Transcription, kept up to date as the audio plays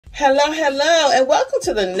Hello, and welcome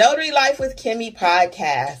to the Notary Life with Kimmi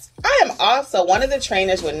Podcast. I am also one of the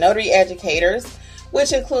trainers with Notary Educators,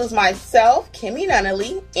 which includes myself, Kimberly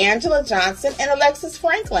Nunnally, Angela Johnson, and Alexis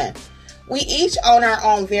Franklin. We each own our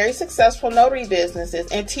own very successful notary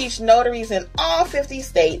businesses and teach notaries in all 50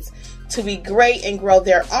 states to be great and grow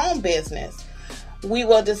their own business. We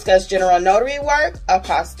will discuss general notary work,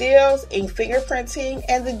 apostilles, ink fingerprinting,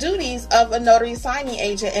 and the duties of a notary signing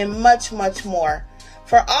agent, and much, much more.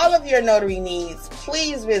 For all of your notary needs,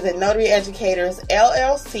 please visit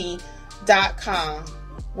notaryeducatorsllc.com.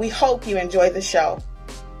 We hope you enjoy the show,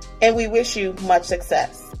 and we wish you much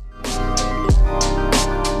success.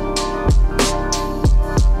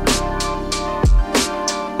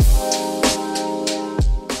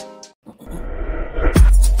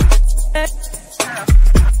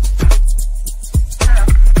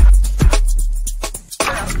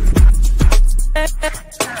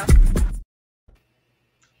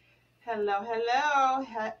 Hello.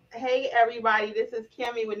 Hey, everybody. This is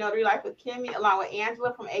Kimmi with Notary Life with Kimmi, along with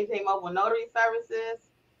Angela from AJ Mobile Notary Services.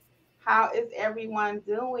 How is everyone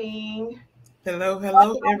doing? Hello,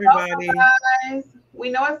 everybody. Guys. We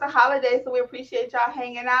know it's the holiday, so we appreciate y'all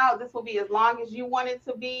hanging out. This will be as long as you want it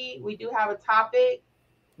to be. We do have a topic.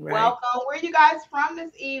 Right. Welcome. Where are you guys from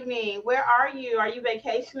this evening? Where are you? Are you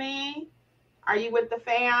vacationing? Are you with the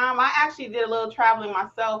fam? I actually did a little traveling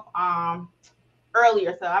myself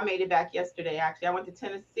earlier, so I made it back yesterday. Actually, I went to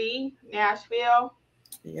Tennessee, Nashville.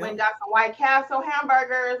 Yep. Went and got some White Castle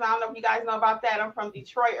hamburgers. I don't know if you guys know about that. I'm from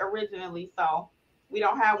Detroit originally, so we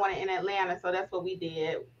don't have one in Atlanta, so that's what we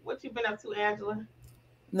did. What you been up to, Angela?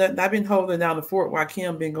 Nothing. I've been holding down the fort while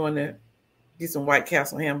Kim been going to get some White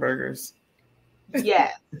Castle hamburgers.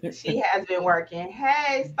 Yes, she has been working.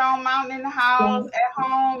 Hey, Stone Mountain in the house, at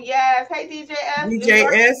home. Yes. Hey, DJS.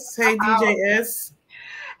 DJS. Hey, DJS.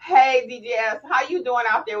 Hey, DJS, how you doing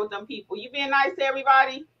out there with them people? You being nice to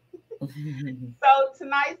everybody? So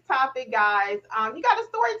tonight's topic, guys, you got a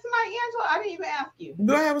story tonight, Angela? I didn't even ask you.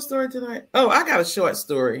 Do I have a story tonight? Oh, I got a short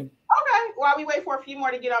story. Okay, while we wait for a few more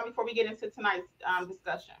to get on before we get into tonight's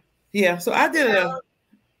discussion. Yeah, so I did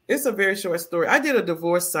it's a very short story. I did a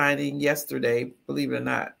divorce signing yesterday, believe it or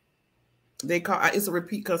not. It's a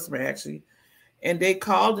repeat customer, actually. And they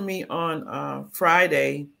called me on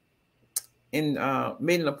Friday and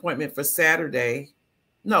made an appointment for Saturday.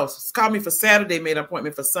 No, called me for Saturday, made an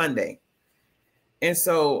appointment for Sunday. And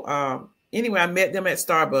so anyway, I met them at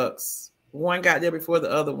Starbucks. One got there before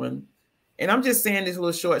the other one. And I'm just saying this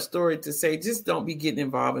little short story to say, just don't be getting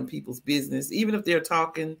involved in people's business, even if they're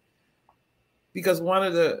talking, because one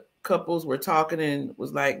of the couples were talking and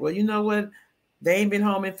was like, well, you know what? They ain't been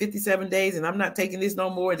home in 57 days and I'm not taking this no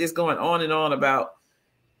more. Just going on and on about,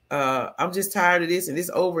 I'm just tired of this and this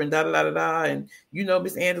over and da-da-da-da-da. And, you know,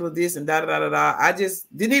 Miss Angela this and da-da-da-da-da. I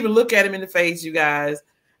just didn't even look at him in the face, you guys.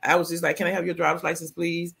 I was just like, can I have your driver's license,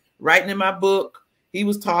 please? Writing in my book. He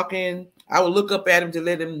was talking. I would look up at him to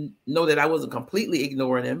let him know that I wasn't completely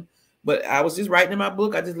ignoring him. But I was just writing in my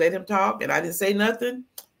book. I just let him talk and I didn't say nothing.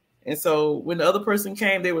 And so when the other person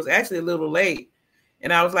came, they was actually a little late.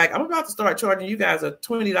 And I was like, I'm about to start charging you guys a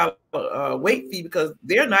 $20 wait fee because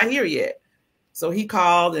they're not here yet. So he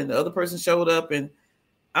called and the other person showed up, and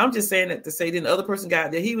I'm just saying that to say then the other person got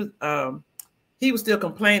there. He was still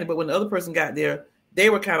complaining, but when the other person got there, they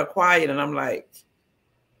were kind of quiet. And I'm like,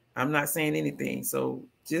 I'm not saying anything. So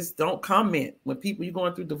just don't comment. When you're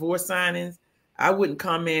going through divorce signings, I wouldn't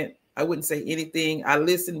comment. I wouldn't say anything. I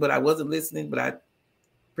listened, but I wasn't listening, but I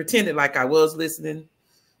pretended like I was listening.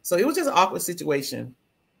 So it was just an awkward situation.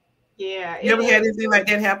 Yeah. You ever had anything like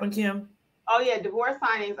that happen, Kim? Oh yeah, divorce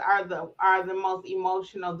signings are the most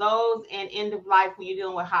emotional. Those and end of life when you're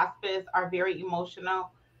dealing with hospice are very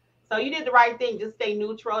emotional. So you did the right thing. Just stay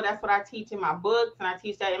neutral. That's what I teach in my books, and I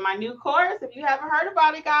teach that in my new course. If you haven't heard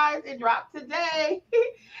about it, guys, it dropped today.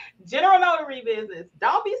 General notary business.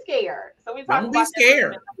 Don't be scared. So we talk about don't be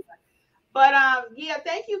scared. But yeah,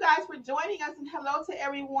 thank you guys for joining us, and hello to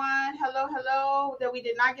everyone. Hello that we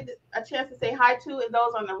did not get a chance to say hi to, and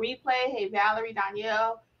those on the replay. Hey, Valerie,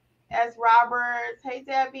 Danielle. S. Roberts. Hey,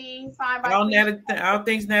 Debbie. Signed by all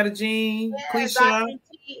things Nata Jean. Yes, Dr.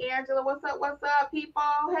 T. Angela. What's up, people?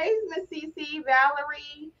 Hey, Miss CC,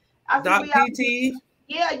 Valerie. Doc PT.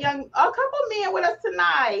 Yeah, a couple men with us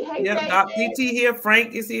tonight. Hey, yeah, Doc PT here.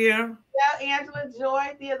 Frank is here. Yeah, Angela,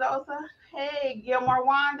 Joy, Theodosa. Hey, Gilmore,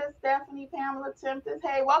 Wanda, Stephanie, Pamela, Tempest.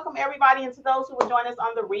 Hey, welcome everybody, and to those who will join us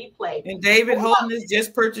on the replay. And David Holness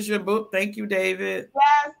just purchased your book. Thank you, David.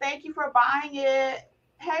 Yes, thank you for buying it.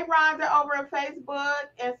 Hey, Rhonda over on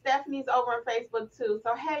Facebook, and Stephanie's over on Facebook too.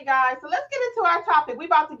 So, hey, guys, so let's get into our topic. We're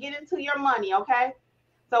about to get into your money, okay?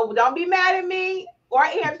 So don't be mad at me. or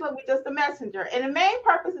Angela, we just a messenger. And the main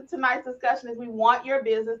purpose of tonight's discussion is we want your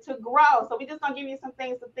business to grow. So we just gonna give you some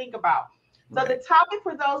things to think about. So the topic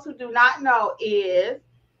for those who do not know is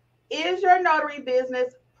your notary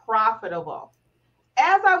business profitable?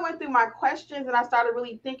 As I went through my questions and I started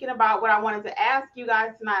really thinking about what I wanted to ask you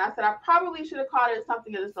guys tonight, I said I probably should have called it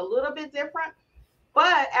something that is a little bit different.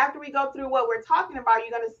 But after we go through what we're talking about,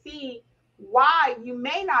 you're going to see why you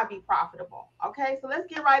may not be profitable. Okay, so let's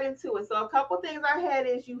get right into it. So a couple things I had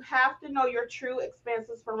is you have to know your true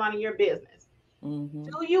expenses for running your business. Mm-hmm.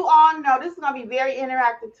 Do you all know, this is going to be very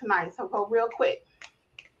interactive tonight, so go real quick.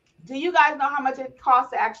 Do you guys know how much it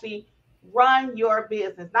costs to actually run your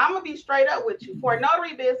business? Now, I'm going to be straight up with you. For a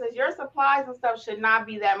notary business, your supplies and stuff should not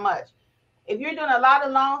be that much. If you're doing a lot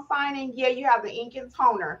of loan signing, yeah, you have the ink and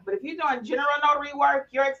toner. But if you're doing general notary work,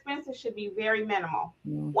 your expenses should be very minimal.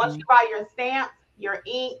 Mm-hmm. Once you buy your stamp, your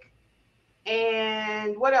ink,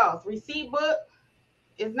 and what else? Receipt book.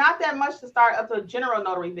 It's not that much to start up to a general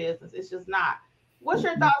notary business. It's just not. What's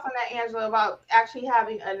your thoughts on that, Angela, about actually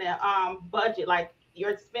having a budget, like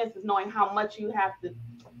your expenses, knowing how much you have to,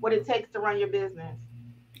 what it takes to run your business?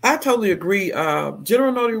 I totally agree.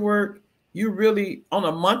 General notary work, you really, on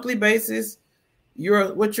a monthly basis,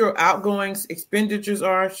 what your outgoing expenditures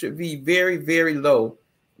are should be very, very low.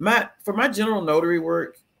 For my general notary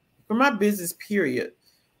work, for my business period,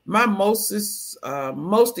 my most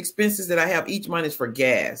expenses that I have each month is for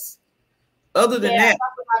gas. Other than that,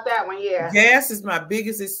 talk about that one, yeah. Gas is my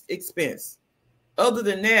biggest expense. Other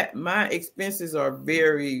than that, my expenses are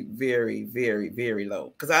very, very, very, very low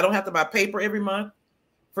because I don't have to buy paper every month.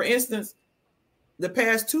 For instance, the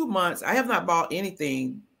past 2 months, I have not bought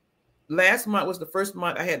anything. Last month was the first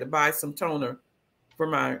month I had to buy some toner for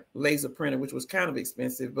my laser printer, which was kind of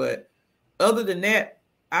expensive. But other than that,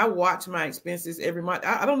 I watch my expenses every month.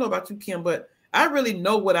 I don't know about you, Kim, but I really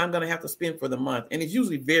know what I'm going to have to spend for the month. And it's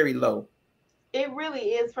usually very low. It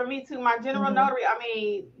really is for me too. My general notary, I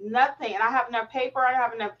mean, nothing. And I have enough paper. I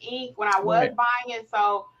have enough ink when I was buying it.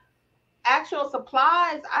 So actual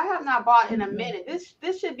supplies, I have not bought in a minute.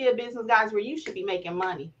 This should be a business, guys, where you should be making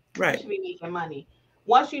money. Right. You should be making money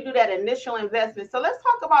once you do that initial investment. So let's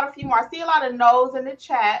talk about a few more. I see a lot of no's in the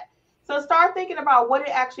chat. So start thinking about what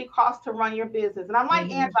it actually costs to run your business. And I'm like,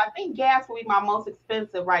 Angela, I think gas will be my most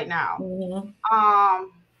expensive right now.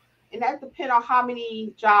 And that depends on how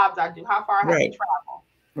many jobs I do, how far I have to travel.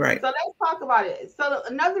 Right. So let's talk about it. So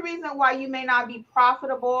another reason why you may not be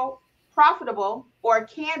profitable, or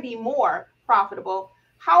can be more profitable,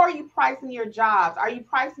 how are you pricing your jobs? Are you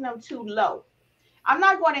pricing them too low? I'm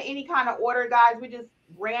not going to any kind of order, guys. We're just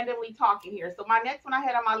randomly talking here. So my next one I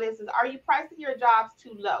had on my list is, are you pricing your jobs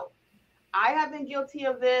too low? I have been guilty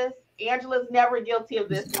of this. Angela's never guilty of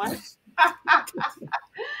this one.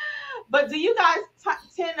 But do you guys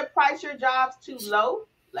tend to price your jobs too low?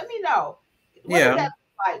 Let me know. What does that look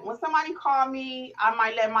like? When somebody call me, I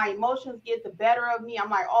might let my emotions get the better of me. I'm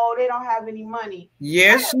like, oh, they don't have any money.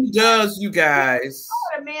 Yes, she does, you guys.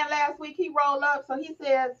 I had a man last week, he rolled up. So he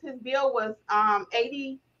says his bill was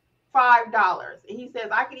 $85. And he says,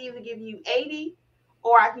 I can either give you 80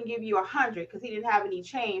 or I can give you 100 because he didn't have any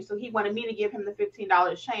change. So he wanted me to give him the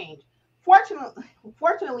 $15 change.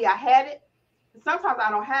 Fortunately, I had it. Sometimes I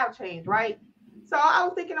don't have change, right? So I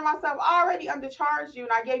was thinking to myself, I already undercharged you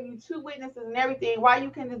and I gave you 2 witnesses and everything. Why you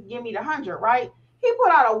can just give me the 100, right? He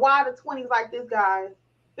put out a wad of 20s like this, guys.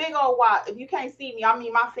 Big old wad. If you can't see me, I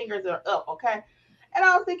mean, my fingers are up, okay? And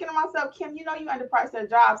I was thinking to myself, Kim, you know you underpriced that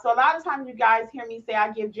job. So a lot of times you guys hear me say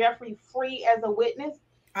I give Jeffrey free as a witness.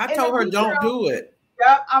 I told her, don't do it.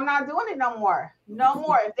 Yep, I'm not doing it no more. No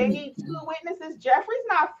more. If they need 2 witnesses, Jeffrey's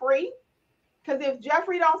not free. Because if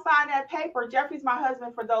Jeffrey don't sign that paper, Jeffrey's my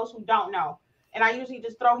husband for those who don't know. And I usually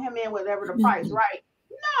just throw him in whatever the price, right?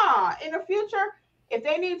 Nah, in the future, if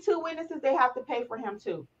they need 2 witnesses, they have to pay for him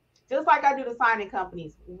too. Just like I do the signing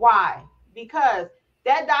companies. Why? Because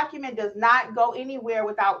that document does not go anywhere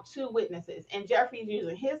without 2 witnesses. And Jeffrey's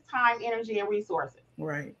using his time, energy, and resources.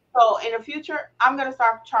 Right. So in the future, I'm going to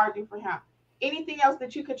start charging for him. Anything else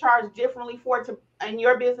that you could charge differently for in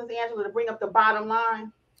your business, Angela, to bring up the bottom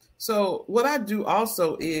line? So what I do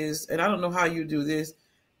also is, and I don't know how you do this,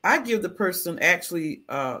 I give the person actually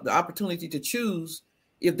the opportunity to choose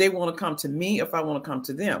if they want to come to me, if I want to come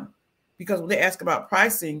to them. Because when they ask about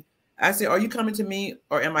pricing, I say, are you coming to me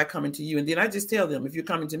or am I coming to you? And then I just tell them, if you're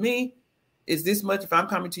coming to me, it's this much. If I'm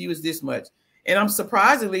coming to you, it's this much. And I'm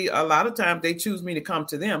surprisingly, a lot of times they choose me to come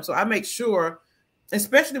to them. So I make sure,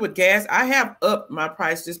 especially with gas, I have upped my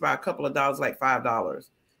price just by a couple of dollars, like $5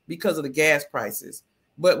 because of the gas prices.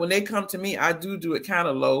 But when they come to me, I do it kind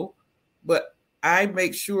of low, but I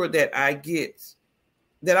make sure that I get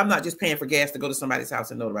that I'm not just paying for gas to go to somebody's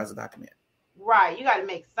house and notarize a document. Right. You got to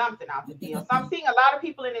make something out the deal. So I'm seeing a lot of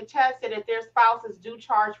people in the chat say that their spouses do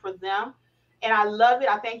charge for them. And I love it.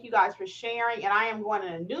 I thank you guys for sharing. And I am going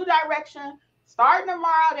in a new direction. Starting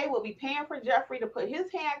tomorrow, they will be paying for Jeffrey to put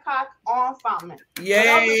his Hancock on something.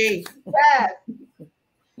 Yay. Yes.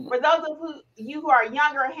 For those of you who are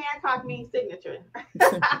younger, Hancock means signature.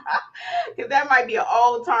 Because that might be an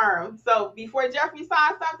old term. So before Jeffrey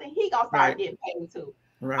signs something, he going to start getting paid too.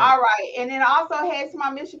 Right. All right. And then I also head to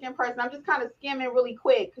my Michigan person. I'm just kind of skimming really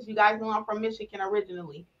quick because you guys know I'm from Michigan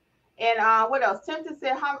originally. And what else? Tim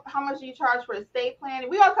said, how much do you charge for estate planning?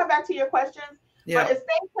 We're going to come back to your questions. Yeah. But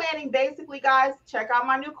estate planning, basically, guys, check out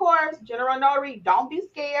my new course, General Notary. Don't be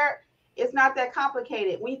scared. It's not that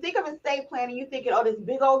complicated. When you think of estate planning, you think, oh, this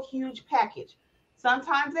big old huge package.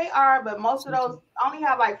 Sometimes they are, but most of those only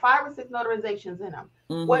have like 5 or 6 notarizations in them.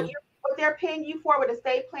 Mm-hmm. What they're paying you for with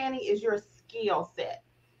estate planning is your skill set.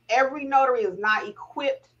 Every notary is not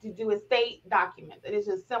equipped to do estate documents. It is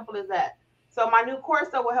as simple as that. So my new course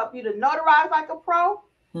though will help you to notarize like a pro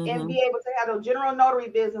and be able to handle general notary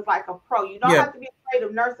business like a pro. You don't have to be afraid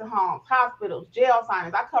of nursing homes, hospitals, jail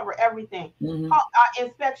signings. I cover everything.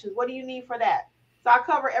 Inspections. What do you need for that? So I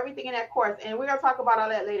cover everything in that course, and we're gonna talk about all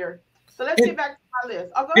that later. So let's get back to my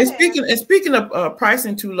list. Oh, go ahead. Speaking of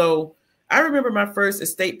pricing too low, I remember my first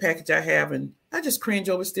estate package I have, and I just cringe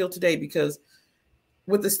over still today because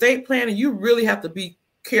with estate planning, you really have to be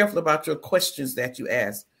careful about your questions that you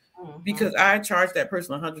ask. Because I charged that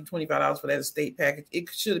person $125 for that estate package. It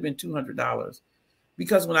should have been $200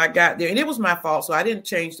 because when I got there, and it was my fault, so I didn't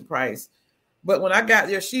change the price. But when I got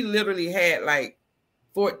there, she literally had like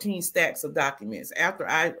 14 stacks of documents. After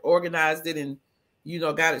I organized it and,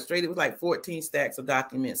 got it straight, it was like 14 stacks of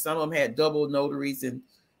documents. Some of them had double notaries and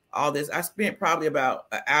all this. I spent probably about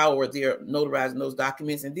an hour there notarizing those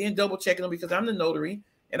documents and then double checking them because I'm the notary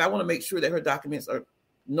and I want to make sure that her documents are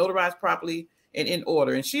notarized properly and in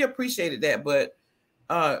order. And she appreciated that. But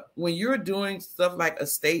when you're doing stuff like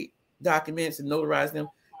estate documents and notarize them,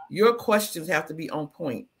 your questions have to be on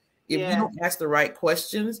point. If you don't ask the right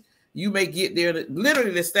questions, you may get there.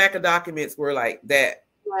 Literally, the stack of documents were like that.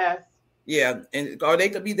 Yes. Yeah. Or they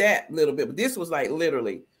could be that little bit, but this was like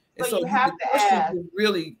literally. And so you have to ask. Is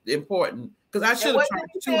really important because I should have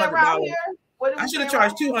charged $200. I should have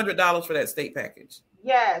charged $200 for that estate package.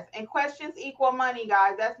 Yes, and questions equal money,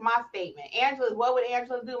 guys. That's my statement. Angela's, what would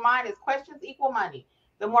Angela do? Mine is questions equal money.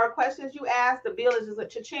 The more questions you ask, the bill is just a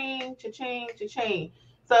cha-ching, cha-ching, cha-ching.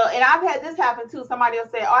 So, and I've had this happen too. Somebody will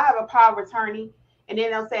say, oh, I have a power of attorney. And then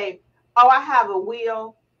they'll say, oh, I have a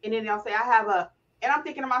will. And then they'll say, I have a, and I'm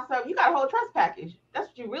thinking to myself, you got a whole trust package. That's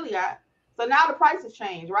what you really got. So now the prices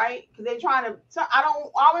change, right? Because they're trying to, so I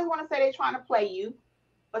don't always want to say they're trying to play you.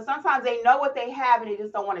 But sometimes they know what they have and they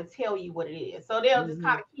just don't want to tell you what it is. So they'll just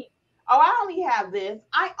kind of keep, oh, I only have this.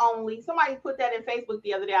 Somebody put that in Facebook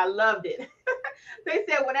the other day. I loved it. They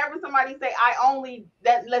said whenever somebody say, I only,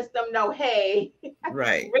 that lets them know, hey,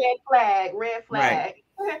 right. red flag. Right.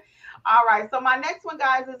 All right. So my next one,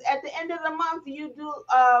 guys, is at the end of the month, do you do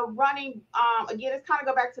running? Again, it's kind of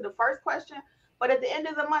go back to the first question. But at the end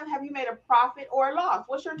of the month, have you made a profit or a loss?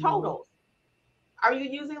 What's your totals? Are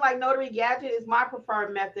you using like Notary Gadget is my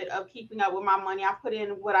preferred method of keeping up with my money. I put in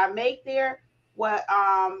what I make there,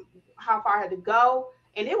 how far I had to go,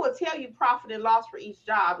 and it will tell you profit and loss for each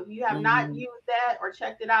job. If you have not used that or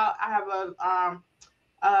checked it out, I have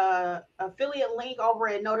a affiliate link over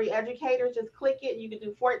at Notary Educators. Just click it. You can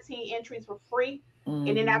do 14 entries for free.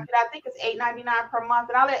 And then after that, I think it's $8.99 per month.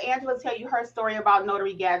 And I'll let Angela tell you her story about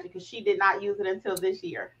Notary Gadget because she did not use it until this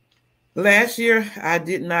year. Last year, I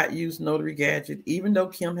did not use Notary Gadget, even though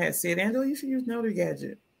Kim had said, Angela, you should use Notary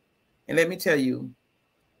Gadget. And let me tell you,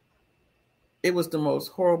 it was the most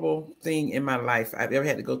horrible thing in my life I've ever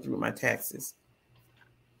had to go through with my taxes.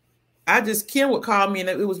 Kim would call me and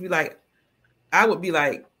it would be like, I would be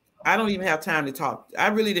like, I don't even have time to talk. I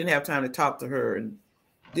really didn't have time to talk to her. And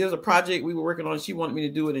there's a project we were working on. She wanted me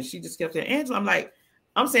to do it. And she just kept saying, Angela,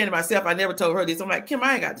 I'm saying to myself, I never told her this. I'm like, Kim,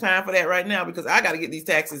 I ain't got time for that right now because I got to get these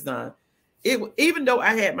taxes done. Even though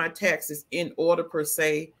I had my taxes in order per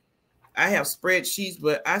se, I have spreadsheets,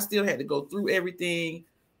 but I still had to go through everything,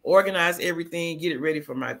 organize everything, get it ready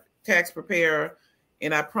for my tax preparer.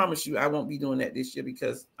 And I promise you, I won't be doing that this year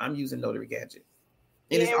because I'm using Notary Gadget.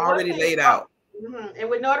 And it's already laid out. And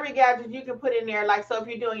with Notary Gadget, you can put in there, like, so if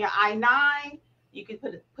you're doing your I-9, you can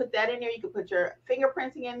put that in there. You can put your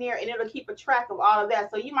fingerprinting in there, and it'll keep a track of all of that.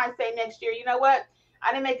 So you might say next year, you know what?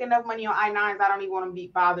 I didn't make enough money on I-9s. I don't even want to be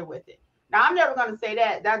bothered with it. Now, I'm never going to say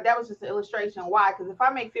that. That was just an illustration. Why? Because if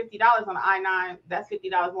I make $50 on an I-9, that's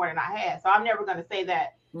 $50 more than I had. So I'm never going to say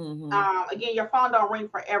that. Again, your phone don't ring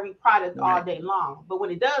for every product all day long, but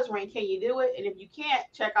when it does ring, can you do it? And if you can't,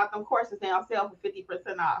 check out them courses. They on sale for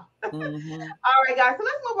 50% off. All right, guys. So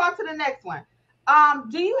let's move on to the next one.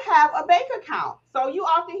 Do you have a bank account? So you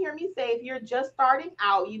often hear me say, if you're just starting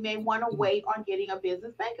out, you may want to wait on getting a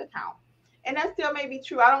business bank account. And that still may be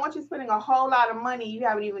true. I don't want you spending a whole lot of money. You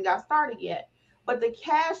haven't even got started yet. But the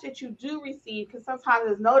cash that you do receive, because sometimes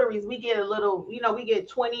as notaries, we get a little, we get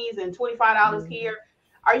 $20s and $25 here.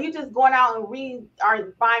 Are you just going out and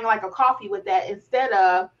are buying like a coffee with that instead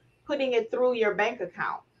of putting it through your bank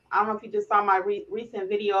account? I don't know if you just saw my recent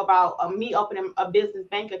video about me opening a business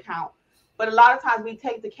bank account. But a lot of times we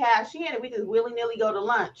take the cash in and we just willy-nilly go to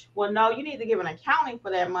lunch. Well, no, you need to give an accounting for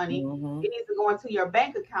that money. It needs to go into your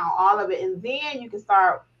bank account, all of it. And then you can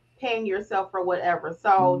start paying yourself for whatever.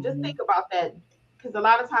 So just think about that. Because a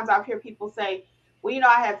lot of times I've heard people say, well,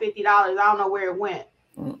 I have $50. I don't know where it went.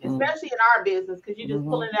 Especially in our business, because you're just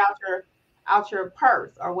pulling it out your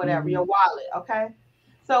purse or whatever, your wallet. Okay.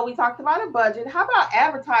 So we talked about a budget. How about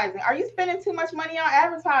advertising? Are you spending too much money on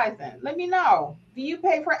advertising? Let me know. Do you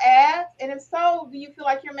pay for ads? And if so, do you feel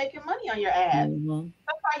like you're making money on your ads? Sometimes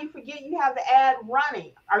you forget you have the ad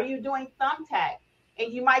running. Are you doing Thumbtack?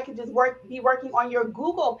 And you might could just be working on your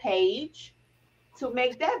Google page to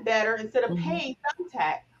make that better instead of paying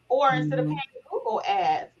Thumbtack or instead of paying Google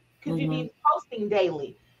ads, because you need posting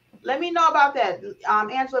daily. Let me know about that.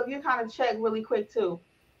 Angela, if you kind of check really quick too.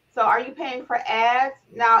 So are you paying for ads?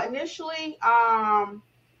 Now, initially, I'm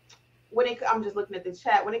just looking at the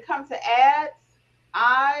chat. When it comes to ads,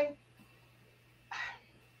 I've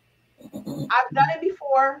done it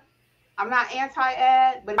before. I'm not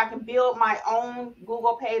anti-ad, but if I can build my own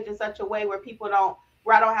Google page in such a way where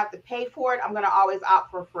I don't have to pay for it, I'm going to always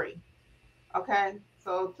opt for free. Okay.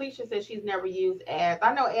 So Felicia says she's never used ads.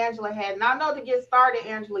 I know Angela had, and I know to get started,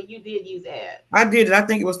 Angela, you did use ads. I did. I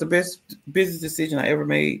think it was the best business decision I ever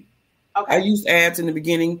made. Okay. I used ads in the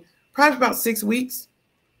beginning, probably about 6 weeks.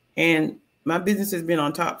 And my business has been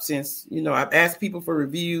on top since. I've asked people for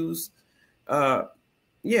reviews. I've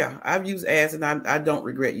used ads, and I don't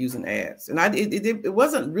regret using ads. And it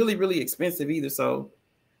wasn't really, really expensive either. So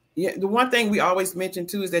yeah, the one thing we always mention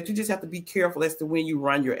too is that you just have to be careful as to when you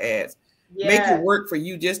run your ads. Make it work for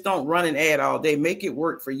you. Just don't run an ad all day. Make it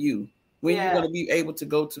work for you. When you're going to be able to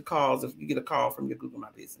go to calls if you get a call from your Google My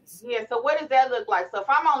Business. Yeah. So what does that look like? So if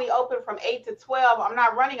I'm only open from 8 to 12, I'm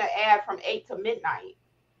not running an ad from 8 to midnight,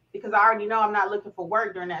 because I already know I'm not looking for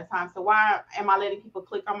work during that time. So why am I letting people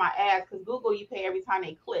click on my ads? Because Google, you pay every time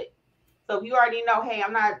they click. So if you already know, hey,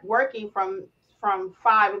 I'm not working from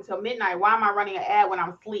 5 until midnight, why am I running an ad when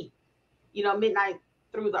I'm asleep? Midnight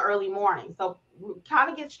through the early morning. So kind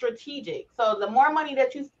of get strategic. So the more money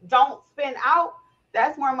that you don't spend out,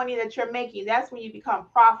 that's more money that you're making. That's when you become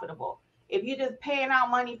profitable. If you're just paying out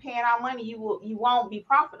money, you won't be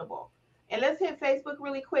profitable. And let's hit Facebook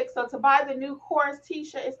really quick. So to buy the new course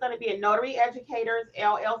t-shirt, it's going to be at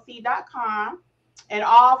notaryeducatorsllc.com. And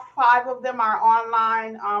all 5 of them are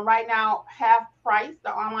online right now, half price,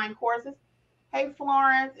 the online courses. Hey,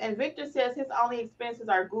 Florence. And Victor says his only expenses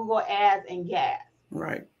are Google ads and gas.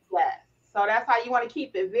 Right. Yes. So that's how you want to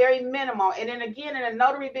keep it very minimal. And then again, in a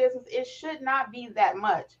notary business, it should not be that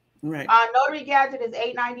much. Right. Notary Gadget is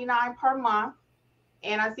 $8.99 per month.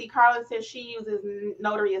 And I see Carla says she uses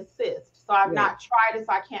Notary Assist. So I've not tried it,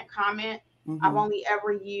 so I can't comment. I've only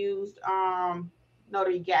ever used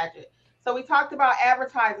Notary Gadget. So we talked about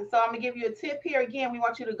advertising. So I'm going to give you a tip here. Again, we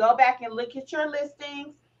want you to go back and look at your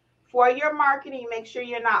listings for your marketing. Make sure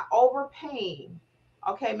you're not overpaying.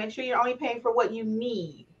 Okay, make sure you're only paying for what you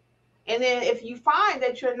need. And then if you find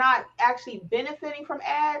that you're not actually benefiting from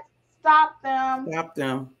ads, stop them.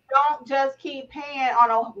 Don't just keep paying on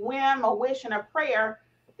a whim, a wish, and a prayer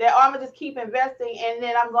that I'm going to just keep investing and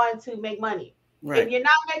then I'm going to make money. Right. If you're not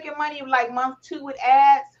making money like month 2 with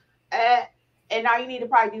ads, and now you need to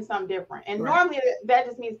probably do something different. And normally that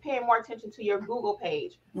just means paying more attention to your Google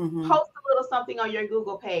page. Post a little something on your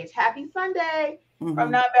Google page. Happy Sunday from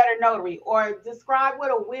None Better Notary. Or describe what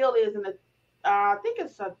a wheel is in I think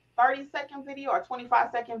it's a 30-second video or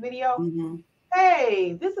 25-second video.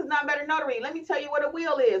 Hey, this is None Better Notary. Let me tell you what a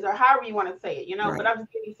wheel is, or however you want to say it, But I'm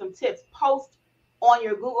just giving you some tips. Post on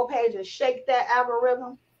your Google page and shake that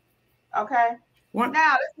algorithm. Okay. Now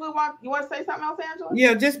let's move on. You want to say something else, Angela?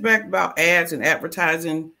 Yeah, just back about ads and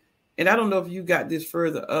advertising. And I don't know if you got this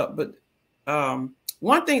further up, but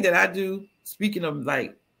one thing that I do, speaking of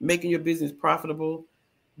like making your business profitable,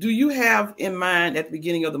 do you have in mind at the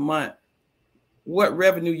beginning of the month what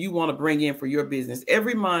revenue you want to bring in for your business?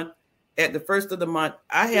 Every month at the first of the month,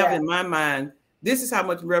 I have in my mind, this is how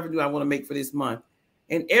much revenue I want to make for this month.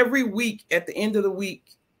 And every week at the end of the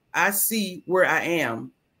week, I see where I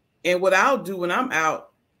am. And what I'll do when I'm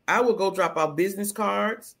out, I will go drop off business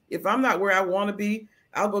cards. If I'm not where I want to be,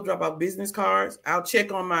 I'll go drop off business cards. I'll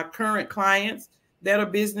check on my current clients that are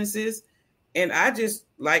businesses. And I just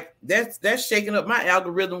like that's shaking up my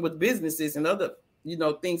algorithm with businesses and other,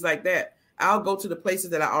 things like that. I'll go to the places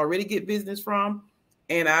that I already get business from,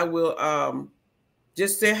 and I will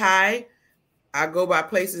just say hi. I go by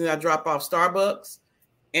places and I drop off Starbucks.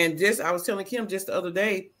 And I was telling Kim just the other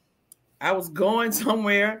day, I was going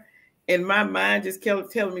somewhere and my mind just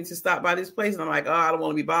kept telling me to stop by this place. And I'm like, oh, I don't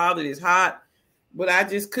want to be bothered. It's hot. But I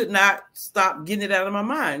just could not stop getting it out of my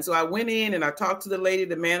mind. So I went in and I talked to the lady,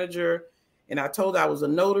 the manager, and I told her I was a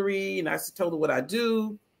notary, and I told her what I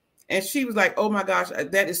do. And she was like, oh my gosh,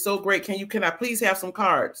 that is so great. Can I please have some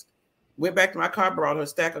cards? Went back to my car, brought her a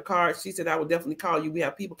stack of cards. She said, I will definitely call you. We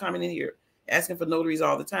have people coming in here asking for notaries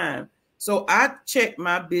all the time. So I check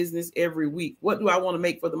my business every week. What do I want to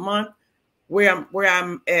make for the month? Where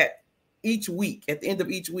I'm at each week, at the end of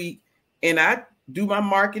each week. And I do my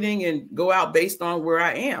marketing and go out based on where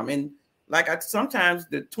I am. And sometimes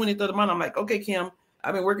the 20th of the month, I'm like, okay, Kim,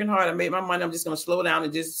 I've been working hard. I made my money. I'm just going to slow down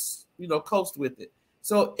and just, coast with it.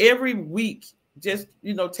 So every week, just,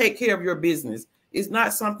 take care of your business. It's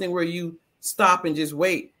not something where you stop and just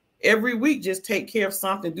wait. Every week, just take care of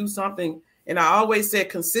something, do something. And I always said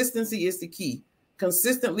consistency is the key.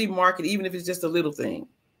 Consistently market, even if it's just a little thing.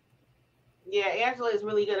 Yeah, Angela is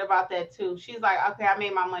really good about that too. She's like, okay, I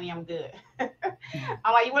made my money, I'm good.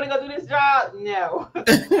 I'm like, you want to go do this job? No. But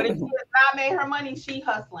if she has not made her money, she's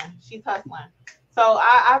hustling. So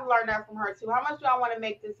I've learned that from her too. How much do I want to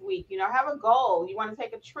make this week? Have a goal. You want to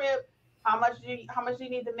take a trip? How much do you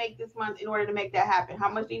need to make this month in order to make that happen? How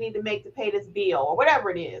much do you need to make to pay this bill or whatever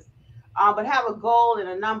it is? But have a goal and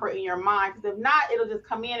a number in your mind, because if not, it'll just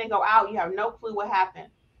come in and go out. You have no clue what happened.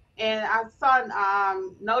 And I saw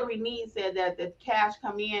Notary Need said that the cash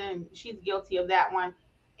come in, and she's guilty of that one.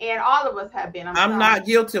 And all of us have been. I'm not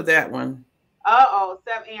guilty of that one.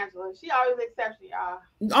 Except Angela. She always accepts y'all.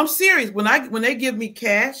 I'm serious. When they give me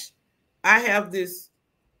cash, I have this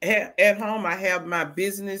at home. I have my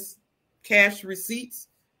business cash receipts.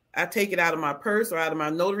 I take it out of my purse or out of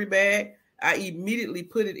my notary bag. I immediately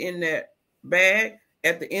put it in that bag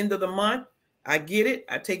at the end of the month. I get it.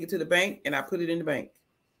 I take it to the bank and I put it in the bank.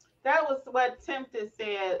 That was what Tempted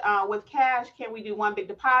said. With cash, can we do one big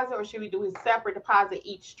deposit or should we do a separate deposit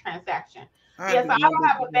each transaction? Yes, I don't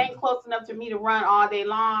have a bank close enough to me to run all day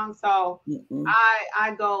long. So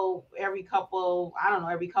I go every couple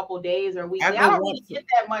days or weeks. I don't really get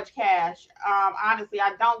that much cash. Honestly,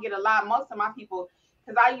 I don't get a lot. Most of my people,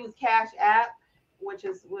 because I use Cash App, which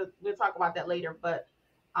is, we'll talk about that later, but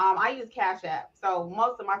I use Cash App. So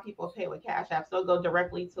most of my people pay with Cash App. So it'll go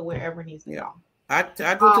directly to wherever it needs to go. I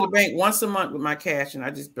go to the bank once a month with my cash and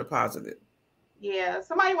I just deposit it. Yeah,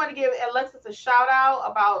 somebody want to give Alexis a shout out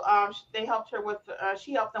about they helped her with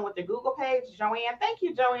she helped them with the Google page. Joanne, thank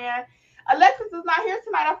you, Joanne. Alexis is not here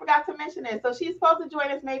tonight. I forgot to mention it. So she's supposed to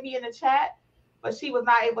join us maybe in the chat, but she was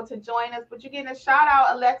not able to join us. But you're getting a shout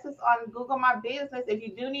out, Alexis, on Google My Business. If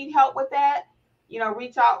you do need help with that,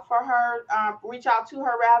 reach out to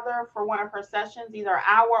her rather for one of her sessions, either an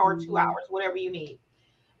hour or 2 hours, whatever you need.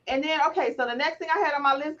 And then, okay, so the next thing I had on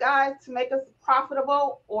my list, guys, to make us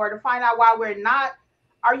profitable or to find out why we're not,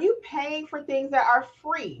 are you paying for things that are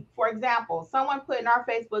free? For example, someone put in our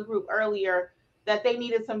Facebook group earlier that they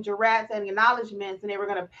needed some jurats and acknowledgments and they were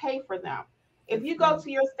going to pay for them. If you go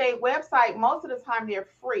to your state website, most of the time they're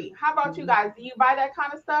free. How about you guys? Do you buy that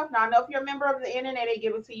kind of stuff? Now, I know if you're a member of the internet, they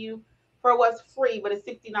give it to you for what's free, but it's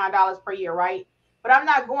 $69 per year, right? But I'm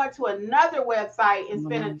not going to another website and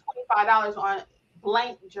spending $25 on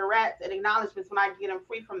blank jurats and acknowledgments when I can get them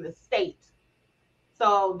free from the state.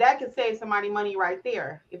 So that could save somebody money right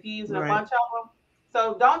there if you're using a bunch of them.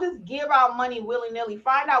 So don't just give out money willy-nilly.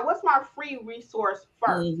 Find out what's my free resource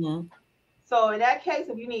first. So in that case,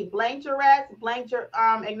 if you need blank jurats, blank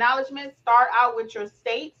acknowledgments, start out with your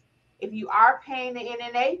state. If you are paying the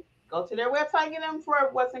NNA, go to their website and get them for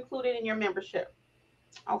what's included in your membership.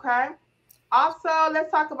 Okay. Also,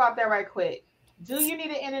 let's talk about that right quick. Do you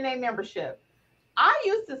need an NNA membership? I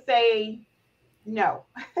used to say no.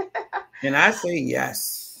 And I say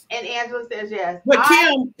yes. And Angela says yes. But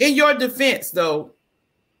Kim, in your defense, though,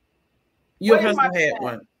 your husband had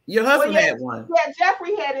one. Your husband had one. Yeah,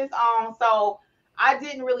 Jeffrey had his own. So I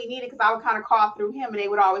didn't really need it because I would kind of call through him and they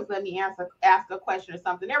would always let me ask a question or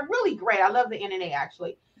something. They're really great. I love the NNA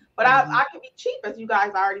actually. But I can be cheap, as you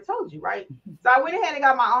guys already told you, right? So I went ahead and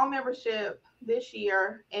got my own membership this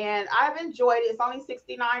year and I've enjoyed it. It's only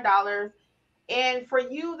 $69. And for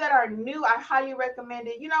you that are new, I highly recommend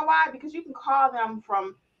it. You know why? Because you can call them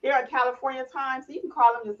from They're in California time, so you can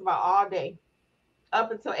call them just about all day,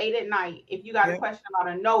 up until 8 at night. If you got a question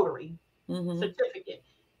about a notary certificate,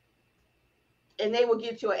 and they will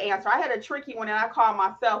get you an answer. I had a tricky one, and I called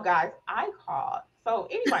myself, guys. I called, so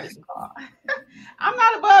anybody can call. I'm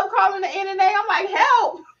not above calling the NNA. I'm like,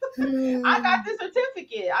 help! I got this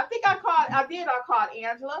certificate. I think I called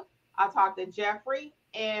Angela. I talked to Jeffrey,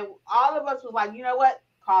 and all of us was like, you know what?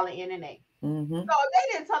 Call the NNA. So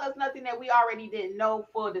they didn't tell us nothing that we already didn't know,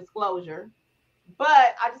 full disclosure.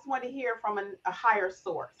 But I just want to hear from a higher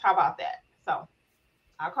source. How about that? So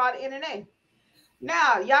I called the NNA.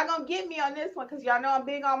 Now, y'all gonna get me on this one because y'all know I'm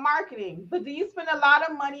big on marketing. But do you spend a lot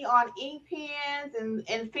of money on ink pens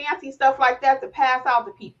and fancy stuff like that to pass out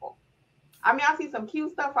to people? I mean, I see some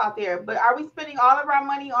cute stuff out there, but are we spending all of our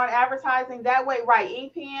money on advertising that way? Right,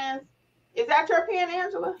 ink pens. Is that your pen,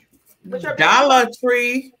 Angela? What's your Dollar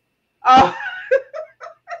Tree. Oh.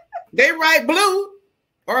 They write blue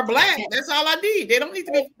or black. That's all I need. They don't need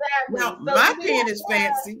to be. Exactly. Now, so my pen is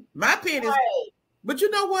fancy. My pen is. But you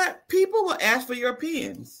know what? People will ask for your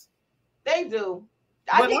pens. They do.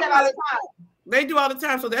 I do that all the time. They do all the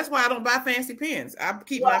time. So that's why I don't buy fancy pens. I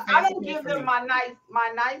keep my fancy I don't give them my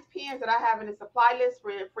nice pens that I have in the supply list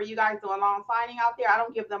for you guys doing long signing out there. I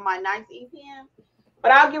don't give them my nice ink pens.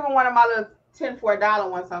 But I'll give them one of my little 10 for $1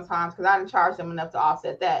 ones sometimes because I didn't charge them enough to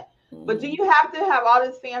offset that. But do you have to have all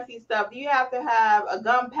this fancy stuff? Do you have to have a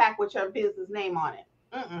gum pack with your business name on it?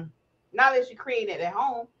 Not unless you create it at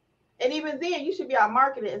home. And even then, you should be out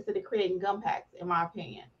marketing instead of creating gum packs, in my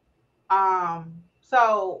opinion.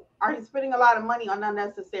 So are you spending a lot of money on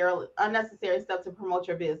unnecessary stuff to promote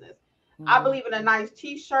your business? I believe in a nice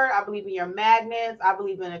t-shirt. I believe in your magnets. I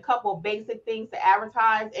believe in a couple of basic things to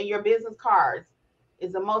advertise, and your business cards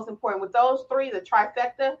is the most important. With those three, the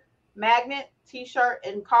trifecta, magnet, t-shirt,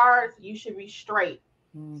 and cards, you should be straight.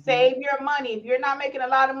 Save your money. If you're not making a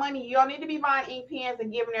lot of money, you don't need to be buying ink pens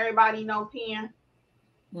and giving everybody no pen.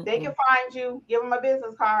 They can find you. Give them a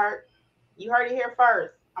business card. You heard it here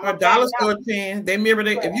first. A dollar store pen. They mirror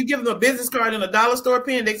it. If you give them a business card and a dollar store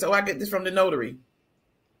pen, they say, "Oh, I get this from the notary."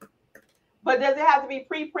 But does it have to be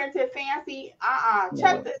pre-printed, fancy?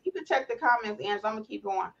 You can check the comments, Angela. I'm gonna keep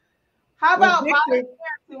going. How about volunteering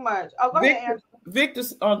too much? Oh, go ahead, Angela. Victor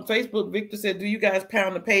on Facebook. Victor said, "Do you guys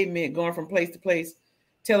pound the pavement, going from place to place,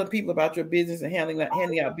 telling people about your business and handing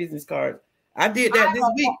out business cards?" I did that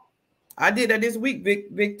this week.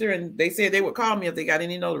 Victor, and they said they would call me if they got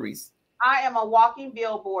any notaries. I am a walking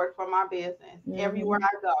billboard for my business. Everywhere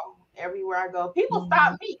I go. People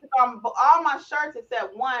stop me because on all my shirts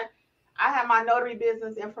except one, I have my notary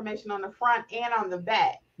business information on the front and on the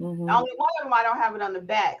back. Only one of them I don't have it on the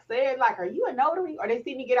back. So they're like, "Are you a notary?" Or they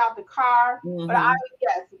see me get out the car. But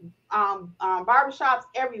barbershops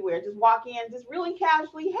everywhere. Just walk in, just really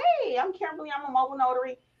casually. "Hey, I'm Kimberly. I'm a mobile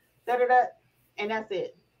notary." And that's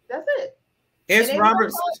it. That's it.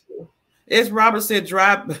 S. Roberts said,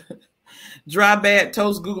 Dry bad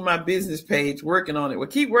toast Google my business page. Working on it. Well,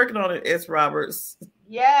 keep working on it, S. Roberts.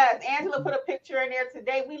 Yes, Angela put a picture in there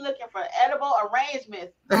today. We looking for edible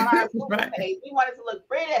arrangements on our Google page. We want it to look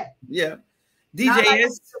pretty. Yeah.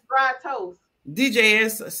 DJS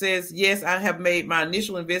says, "Yes, I have made my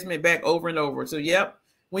initial investment back over and over." So, yep.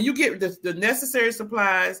 When you get the necessary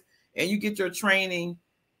supplies and you get your training,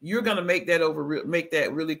 you're gonna make that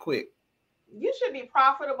really quick. You should be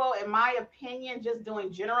profitable, in my opinion, just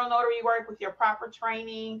doing general notary work with your proper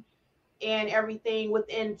training and everything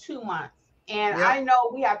within 2 months. And I know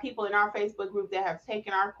we have people in our Facebook group that have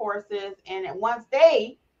taken our courses, and once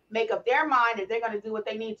they make up their mind that they're going to do what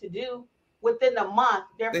they need to do within the month,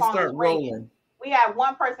 they start rolling. We have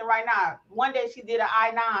one person right now. One day she did an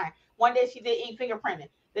I-9. One day she did e-fingerprinting.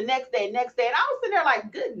 The next day, and I was sitting there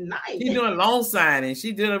like, "Good night." She's doing loan signing.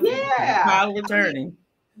 She did a file returning.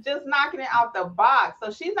 Just knocking it out the box.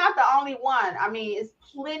 So she's not the only one. I mean, it's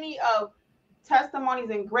plenty of testimonies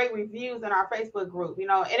and great reviews in our Facebook group, and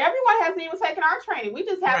everyone hasn't even taken our training. We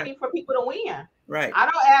just happy for people to win. Right. I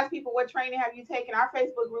don't ask people what training have you taken. Our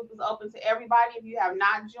Facebook group is open to everybody. If you have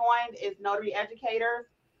not joined, it's Notary Educators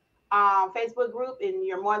Facebook group, and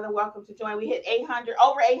you're more than welcome to join. We hit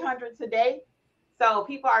over 800 today. So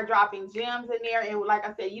people are dropping gems in there. And like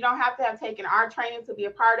I said, you don't have to have taken our training to be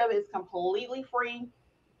a part of it. It's completely free.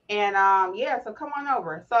 And so come on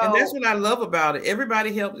over. And that's what I love about it.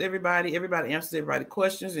 Everybody helps everybody. Everybody answers everybody's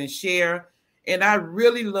questions and share. And I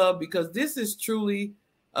really love, because this is truly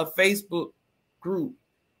a Facebook group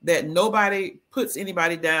that nobody puts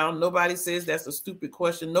anybody down. Nobody says that's a stupid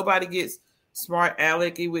question. Nobody gets smart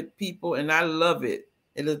alecky with people. And I love it.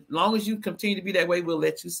 And as long as you continue to be that way, we'll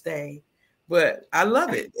let you stay. But I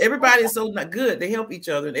love it. Everybody is so not good. They help each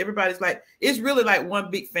other, and everybody's like, it's really like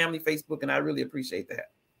one big family Facebook, and I really appreciate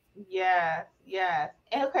that. Yes, yes.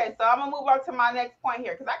 Okay, so I'm gonna move on to my next point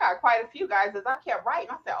here because I got quite a few guys as I kept writing.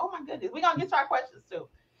 I said, "Oh my goodness, we're gonna get to our questions too."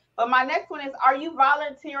 But my next one is: are you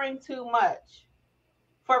volunteering too much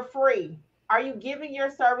for free? Are you giving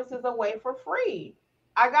your services away for free?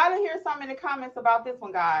 I gotta hear something in the comments about this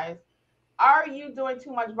one, guys. Are you doing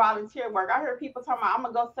too much volunteer work? I heard people talking about, I'm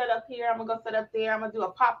gonna go set up here, I'm gonna go set up there, I'm gonna do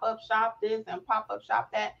a pop-up shop this and pop-up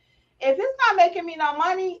shop that. If it's not making me no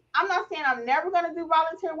money, I'm not saying I'm never gonna do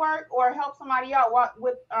volunteer work or help somebody out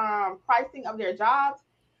with pricing of their jobs.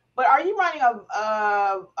 But are you running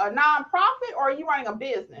a nonprofit or are you running a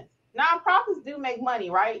business? Nonprofits do make money,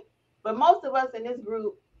 right? But most of us in this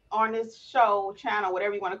group, on this show, channel,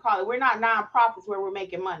 whatever you want to call it, we're not nonprofits where we're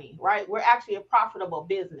making money, right? We're actually a profitable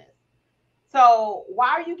business. So why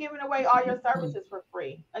are you giving away all your services for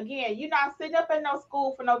free? Again, you're not sitting up in no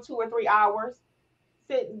school for no 2 or 3 hours,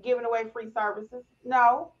 giving away free services.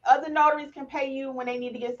 No, other notaries can pay you when they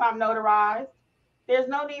need to get something notarized. There's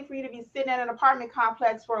no need for you to be sitting in an apartment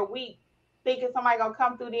complex for a week thinking somebody gonna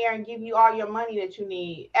come through there and give you all your money that you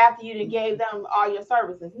need after you gave them all your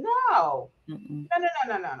services. No. No.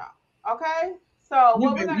 Okay. So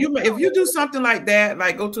if you do something like that,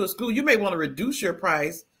 like go to a school, you may want to reduce your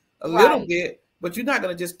price a little bit, but you're not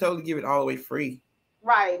going to just totally give it all the way free.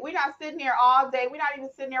 Right. We're not sitting there all day. We're not even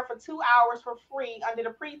sitting there for 2 hours for free under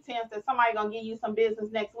the pretense that somebody's going to give you some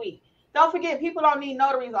business next week. Don't forget, people don't need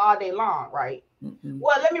notaries all day long, right?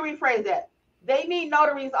 Well, let me rephrase that. They need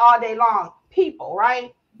notaries all day long, people,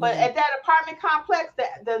 right? But at that apartment complex,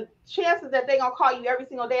 the chances that they're going to call you every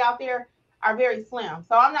single day out there are very slim.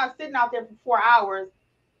 So I'm not sitting out there for 4 hours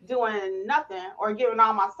doing nothing or giving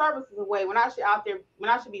all my services away when I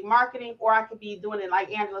should be marketing, or I could be doing it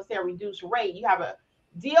like Angela said, reduced rate. You have a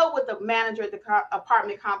deal with the manager at the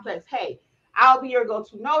apartment complex. Hey, I'll be your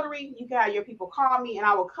go-to notary. You can have your people call me and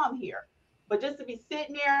I will come here. But just to be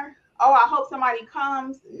sitting there, oh, I hope somebody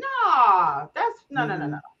comes. No,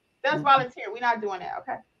 no. That's volunteer. We're not doing that.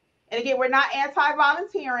 Okay. And again, we're not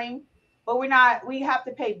anti-volunteering, but we have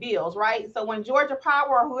to pay bills, right? So when Georgia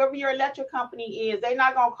Power or whoever your electric company is, they're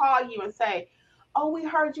not going to call you and say, oh, we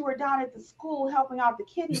heard you were down at the school helping out the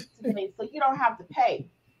kiddies today, so you don't have to pay.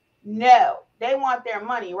 No, they want their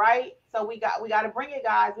money, right? So we got to bring it,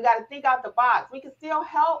 guys. We got to think out the box. We can still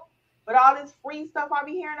help, but all this free stuff I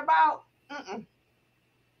be hearing about,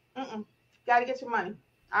 got to get your money.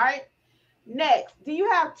 All right. Next, do you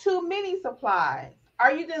have too many supplies?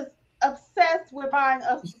 Are you just obsessed with buying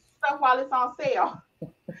stuff while it's on sale?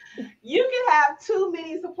 You can have too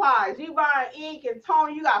many supplies. You buy ink and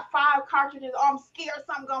toner, you got 5 cartridges. Oh, I'm scared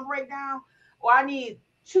something's gonna break down, or I need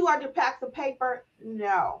 200 packs of paper.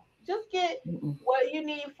 No, just get what you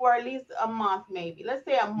need for at least a month, maybe. Let's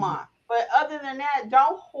say a month. But other than that,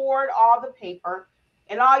 don't hoard all the paper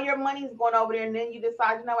and all your money's going over there, and then you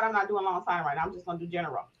decide, you know what, I'm not doing long signing right now. I'm just gonna do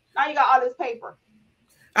general. Now you got all this paper.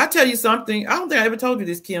 I tell you something. I don't think I ever told you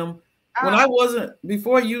this, Kim. When I wasn't,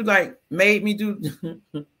 before you like made me do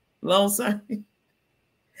loan signing,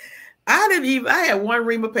 I had 1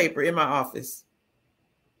 ream of paper in my office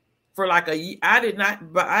for like a year.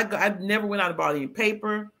 I never went out and bought any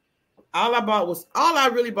paper. All I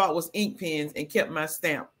really bought was ink pens and kept my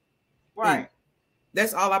stamp. Right. Ink.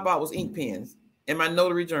 That's all I bought was ink pens and my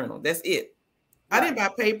notary journal. That's it. Right. I didn't buy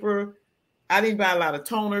paper. I didn't buy a lot of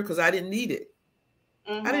toner because I didn't need it.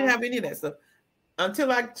 I didn't have any of that stuff.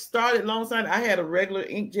 Until I started loan signing, I had a regular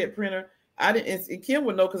inkjet printer. I didn't, and Kim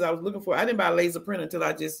would know because I was looking for it. I didn't buy a laser printer until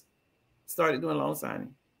I just started doing loan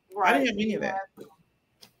signing. Right. I didn't have any of that. So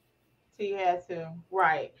you had to.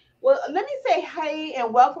 Right. Well, let me say hey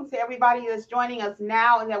and welcome to everybody that's joining us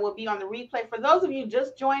now and that will be on the replay. For those of you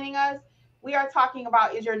just joining us, we are talking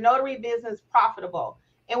about, is your notary business profitable?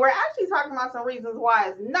 And we're actually talking about some reasons why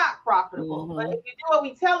it's not profitable. But if you do what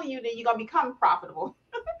we telling you, then you're going to become profitable.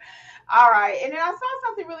 All right. And then I saw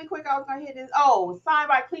something really quick. I was going to hit this. Oh, signed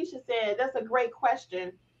by Cleisha said, that's a great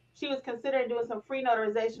question. She was considering doing some free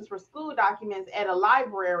notarizations for school documents at a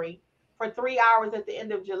library for 3 hours at the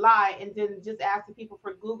end of July, and then just asking people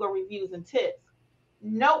for Google reviews and tips.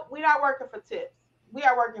 Nope, we're not working for tips. We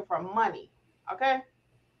are working for money. Okay.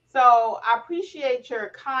 So I appreciate your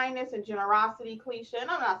kindness and generosity, Cleisha.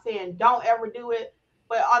 And I'm not saying don't ever do it,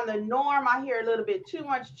 but on the norm, I hear a little bit too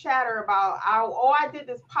much chatter about, oh, I did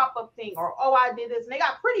this pop-up thing, or, oh, I did this. And they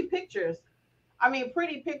got pretty pictures. I mean,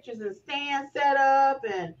 pretty pictures and stand set up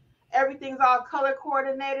and everything's all color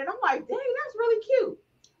coordinated. I'm like, dang, that's really cute.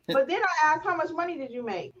 But then I asked, how much money did you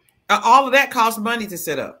make? All of that costs money to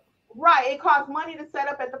set up. Right. It costs money to set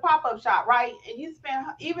up at the pop-up shop, right? And you spend,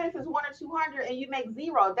 even if it's 100 or 200 and you make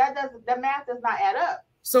zero, the math does not add up.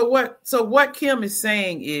 So what Kim is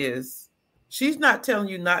saying is she's not telling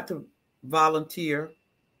you not to volunteer.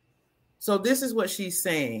 So this is what she's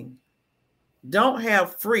saying. Don't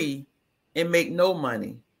have free and make no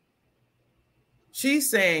money. She's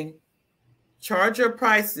saying charge your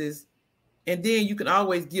prices, and then you can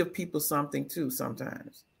always give people something too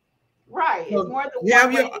sometimes. Right. So it's more than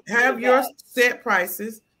have your set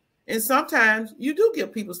prices, and sometimes you do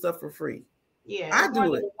give people stuff for free. Yeah, I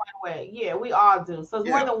do it one way. Yeah, we all do. So it's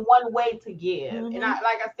more than one way to give. Mm-hmm. And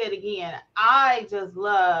like I said again, I just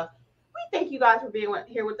love. We thank you guys for being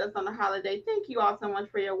here with us on the holiday. Thank you all so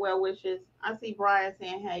much for your well wishes. I see Brian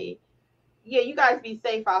saying, "Hey, yeah, you guys be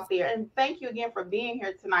safe out there." And thank you again for being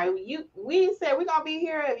here tonight. We said we're gonna be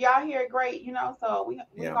here. If y'all here, great. So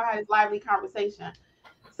we're gonna have this lively conversation.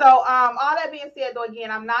 So all that being said, though, again,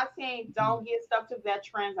 I'm not saying don't give stuff to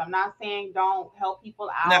veterans. I'm not saying don't help people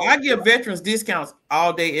out. Now, I give veterans discounts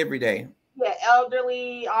all day, every day. Yeah,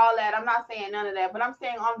 elderly, all that. I'm not saying none of that. But I'm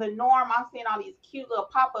saying on the norm, I'm seeing all these cute little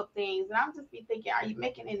pop-up things. And I'm just be thinking, are you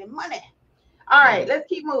making any money? All right, let's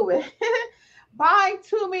keep moving. Buy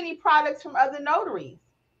too many products from other notaries.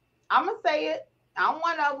 I'm going to say it. I'm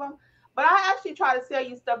one of them. But I actually try to sell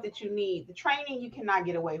you stuff that you need. The training you cannot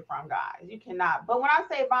get away from, guys. You cannot. But when I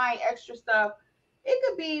say buying extra stuff, it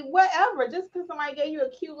could be whatever. Just because somebody gave you a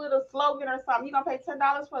cute little slogan or something, you're going to pay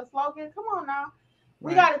 $10 for a slogan? Come on now.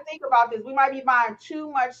 We got to think about this. We might be buying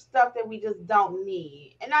too much stuff that we just don't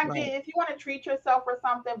need. And I get if you want to treat yourself or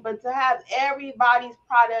something, but to have everybody's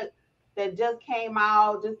product that just came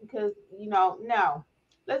out just because, no.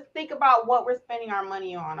 Let's think about what we're spending our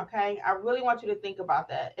money on, okay? I really want you to think about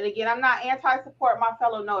that. And again, I'm not anti-support my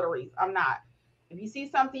fellow notaries. I'm not. If you see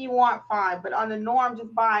something you want, fine. But on the norm,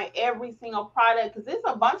 just buy every single product because there's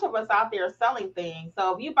a bunch of us out there selling things.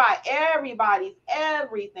 So if you buy everybody's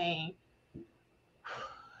everything,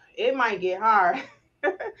 it might get hard.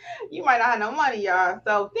 You might not have no money, y'all.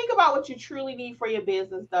 So think about what you truly need for your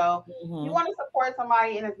business, though. Mm-hmm. You want to support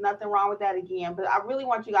somebody, and there's nothing wrong with that again. But I really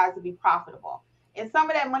want you guys to be profitable. And some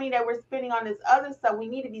of that money that we're spending on this other stuff, we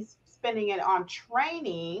need to be spending it on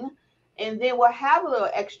training. And then we'll have a little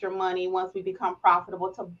extra money once we become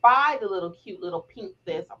profitable to buy the little cute little pink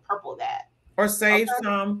this or purple that. Or save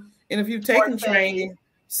some. And if you've taken training,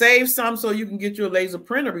 save some so you can get you a laser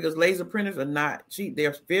printer because laser printers are not cheap.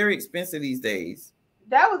 They're very expensive these days.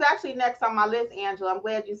 That was actually next on my list, Angela. I'm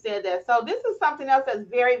glad you said that. So this is something else that's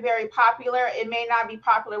very, very popular. It may not be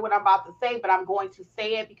popular what I'm about to say, but I'm going to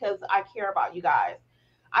say it because I care about you guys.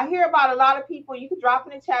 I hear about a lot of people. You can drop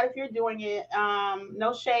in the chat if you're doing it.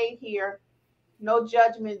 No shade here. No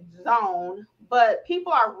judgment zone. But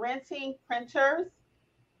people are renting printers.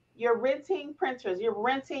 You're renting printers. You're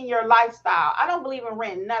renting your lifestyle. I don't believe in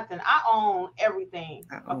renting nothing. I own everything.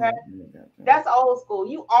 Okay? That's old school.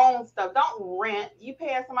 You own stuff. Don't rent. You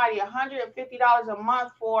pay somebody $150 a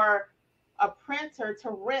month for a printer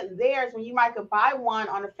to rent theirs when you might could buy one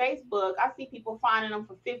on the Facebook. I see people finding them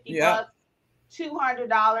for $50,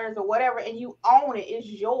 $200 or whatever, and you own it. It's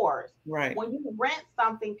yours. Right. When you rent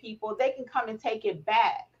something, people, they can come and take it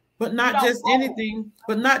back. But not just anything.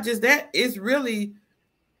 But not just that. It's really...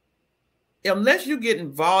 Unless you're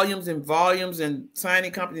getting volumes and volumes and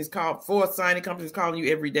signing companies calling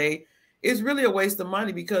you every day, it's really a waste of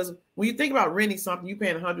money because when you think about renting something, you're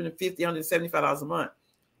paying $150, $175 a month.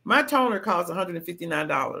 My toner costs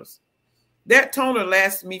 $159. That toner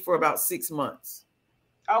lasts me for about 6 months.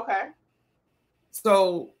 Okay.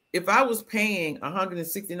 So if I was paying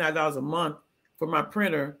 $169 a month for my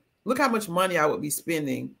printer, look how much money I would be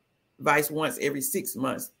spending once every 6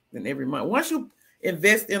 months than every month. Once you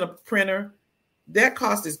invest in a printer, that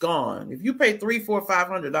cost is gone. If you pay $300,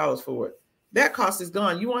 $400, $500 for it, that cost is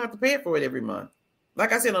gone. You won't have to pay for it every month.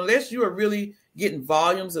 Like I said, unless you are really getting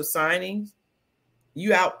volumes of signings,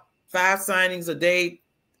 you out 5 signings a day.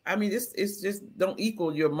 I mean, it's just don't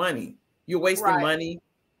equal your money. You're wasting money,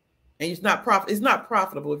 and it's not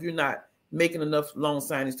profitable if you're not making enough loan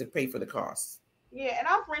signings to pay for the costs. Yeah, and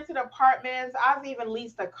I've rented apartments. I've even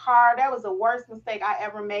leased a car. That was the worst mistake I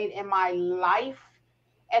ever made in my life.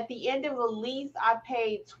 At the end of the lease, I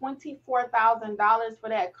paid $24,000 for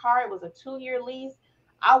that car. It was a 2-year lease.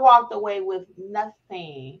 I walked away with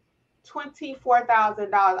nothing. $24,000.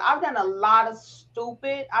 I've done a lot of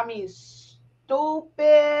stupid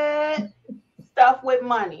stuff with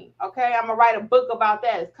money. Okay, I'm gonna write a book about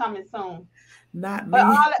that. It's coming soon. Not me.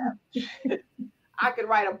 But I could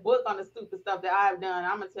write a book on the stupid stuff that I've done.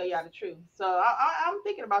 I'm gonna tell y'all the truth. So I'm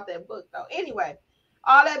thinking about that book though. Anyway,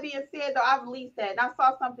 All that being said, though, I've leased that. And I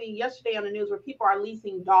saw something yesterday on the news where people are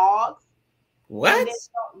leasing dogs. What? And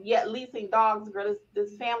then, leasing dogs. Girl,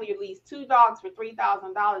 this family leased 2 dogs for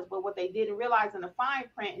 $3,000. But what they didn't realize in the fine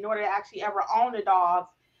print, in order to actually ever own the dogs,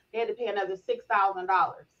 they had to pay another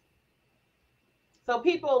 $6,000. So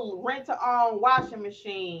people rent to own washing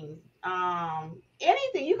machines,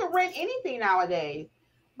 anything. You can rent anything nowadays.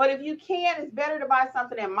 But if you can, it's better to buy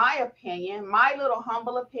something, in my opinion, my little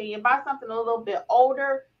humble opinion, buy something a little bit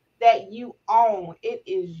older that you own. It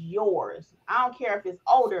is yours. I don't care if it's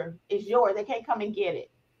older, it's yours. They can't come and get it.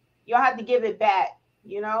 You don't have to give it back,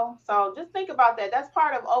 So just think about that. That's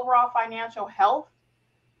part of overall financial health,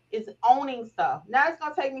 is owning stuff. Now it's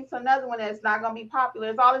going to take me to another one that's not going to be popular.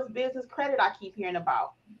 It's all this business credit I keep hearing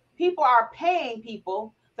about. People are paying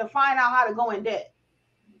people to find out how to go in debt.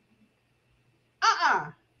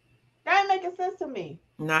 That ain't making sense to me.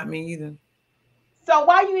 Not me either. So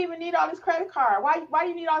why you even need all this credit card? Why do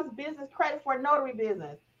you need all this business credit for a notary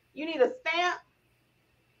business? You need a stamp,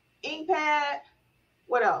 ink pad,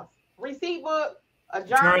 what else? Receipt book, a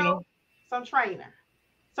journal, some trainer,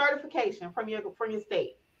 certification from your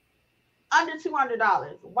state. Under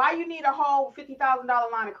 $200. Why you need a whole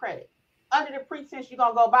 $50,000 line of credit? Under the pretense you're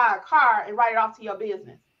going to go buy a car and write it off to your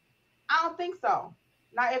business. I don't think so.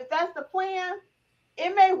 Now, if that's the plan,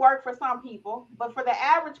 it may work for some people, but for the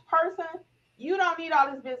average person, you don't need all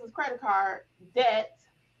this business credit card debt,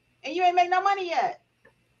 and you ain't made no money yet.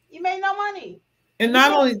 You made no money. And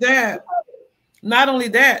not only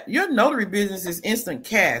that, your notary business is instant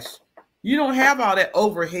cash. You don't have all that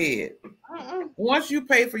overhead. Once you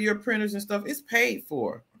pay for your printers and stuff, it's paid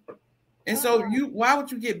for. And so why would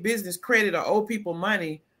you get business credit or owe people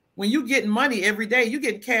money when you get money every day? You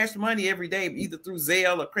get cash money every day, either through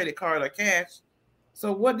Zelle or credit card or cash.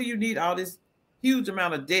 So what do you need all this huge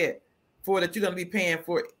amount of debt for that you're going to be paying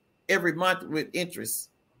for every month with interest?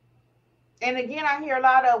 And again, I hear a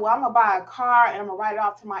lot of, I'm going to buy a car and I'm going to write it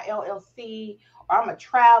off to my LLC, or I'm going to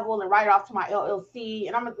travel and write it off to my LLC.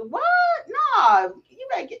 And I'm going to, what? No,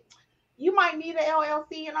 you might need an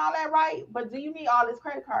LLC and all that, right? But do you need all this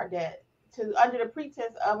credit card debt under the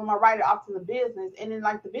pretense of I'm going to write it off to the business, and then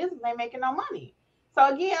the business ain't making no money?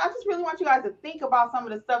 So again, I just really want you guys to think about some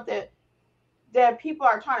of the stuff that people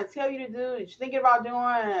are trying to tell you to do, that you're thinking about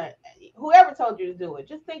doing. Whoever told you to do it,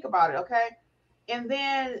 just think about it, okay? And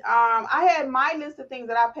then I had my list of things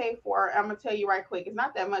that I pay for. I'm going to tell you right quick. It's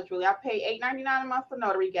not that much, really. I pay $8.99 a month for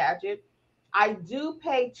Notary Gadget. I do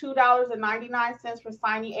pay $2.99 for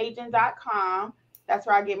signingagent.com. That's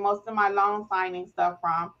where I get most of my loan signing stuff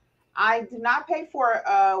from. I do not pay for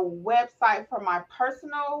a website for my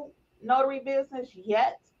personal notary business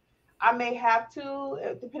yet. I may have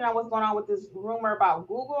to, depending on what's going on with this rumor about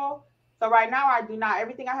Google. So right now I do not.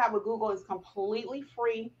 Everything I have with Google is completely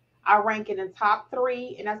free. I rank it in top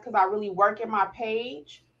 3, and that's because I really work in my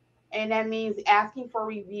page. And that means asking for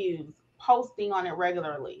reviews, posting on it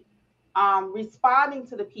regularly, responding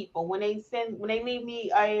to the people. When they leave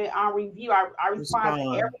me a review, I respond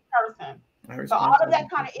to every person. So all of that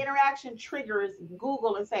kind of interaction triggers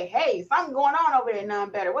Google and say, hey, something going on over there, none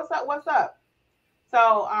better. What's up?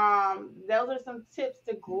 So those are some tips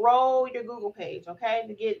to grow your Google page, okay?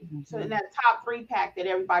 To get to that top 3 pack that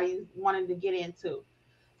everybody's wanting to get into.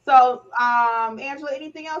 So Angela,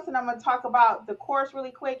 anything else? And I'm going to talk about the course really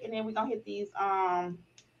quick, and then we're going to hit these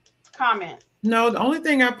comments. No, the only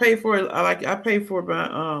thing I pay for, I pay for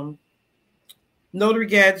my Notary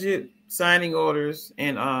Gadget, signing orders,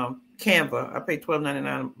 and Canva. I pay $12.99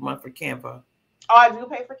 a month for Canva. Oh, I do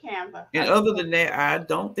pay for Canva. And other than that, I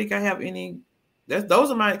don't think I have any. Those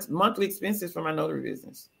are my monthly expenses for my notary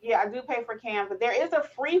business. Yeah, I do pay for Canva. There is a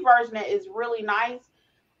free version that is really nice,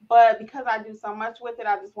 but because I do so much with it,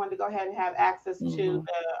 I just wanted to go ahead and have access to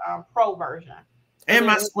the pro version. And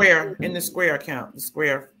my Square, in the Square account, the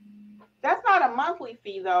Square. That's not a monthly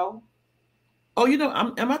fee, though. Oh,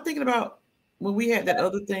 am I thinking about when we had that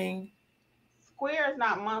other thing? Square is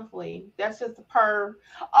not monthly. That's just per.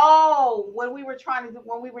 Oh, when we were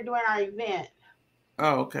doing our event.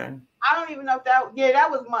 Oh, okay. I don't even know if that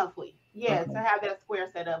was monthly. Yeah, okay. To have that Square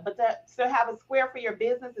set up. But to have a Square for your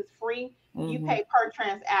business is free. You pay per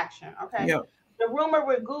transaction. Okay. Yep. The rumor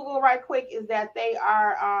with Google, right quick, is that they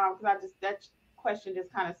are that question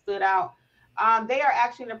just kind of stood out. They are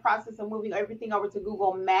actually in the process of moving everything over to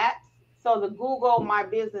Google Maps. So the Google My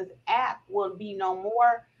Business app will be no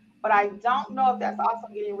more. But I don't know if that's also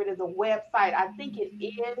getting rid of the website. I think it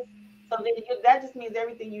is. So then that just means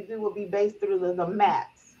everything you do will be based through the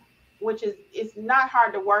maps, which it's not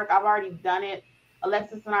hard to work. I've already done it.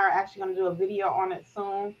 Alexis and I are actually going to do a video on it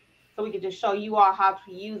soon. So so we could just show you all how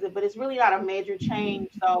to use it. But it's really not a major change.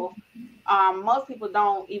 So most people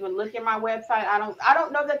don't even look at my website. I don't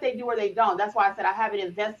know that they do or they don't. That's why I said I haven't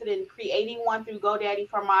invested in creating one through GoDaddy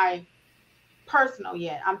for my personal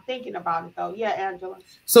yet. I'm thinking about it though. Yeah, Angela.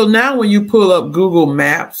 So now when you pull up Google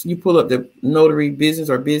Maps, you pull up the notary business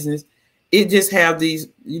or business, it just have these,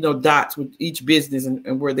 dots with each business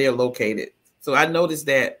and where they're located. So I noticed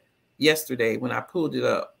that yesterday when I pulled it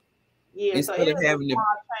up. Yeah, instead of having to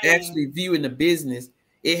actually viewing the business,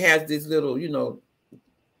 it has this little,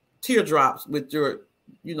 teardrops with your,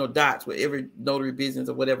 dots with every notary business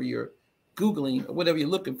or whatever you're Googling or whatever you're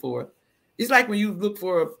looking for. It's like when you look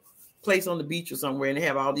for a place on the beach or somewhere and they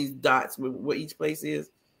have all these dots with what each place is.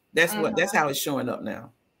 That's that's how it's showing up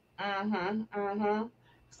now.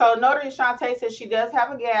 So Notary Shantae says she does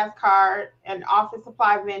have a gas card, an office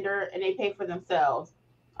supply vendor, and they pay for themselves.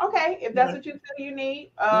 Okay, if that's what you feel you need,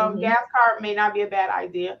 gas card may not be a bad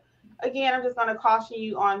idea. Again, I'm just going to caution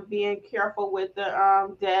you on being careful with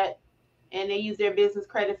the debt, and they use their business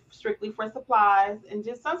credit strictly for supplies. And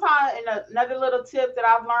just sometimes, and another little tip that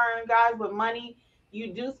I've learned, guys, with money,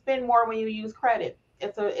 you do spend more when you use credit.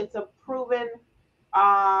 It's a proven.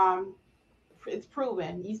 It's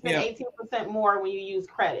proven. You spend 18% more when you use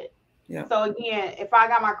credit. Yeah. So again, if I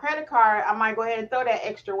got my credit card, I might go ahead and throw that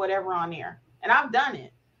extra whatever on there, and I've done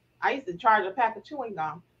it. I used to charge a pack of chewing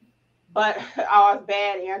gum, but I was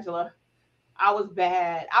bad, Angela. I was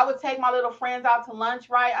bad. I would take my little friends out to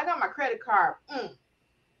lunch, right? I got my credit card.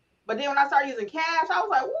 But then when I started using cash, I was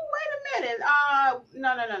like, wait a minute.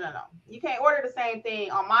 No. You can't order the same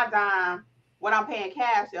thing on my dime when I'm paying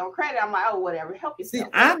cash. On credit, I'm like, oh, whatever. Help yourself. See,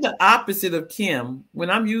 I'm the opposite of Kim.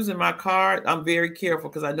 When I'm using my card, I'm very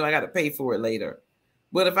careful because I know I got to pay for it later.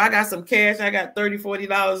 But if I got some cash, I got $30,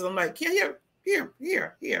 $40, I'm like, here. I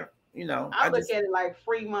look at it like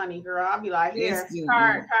free money, girl. I'll be like, here,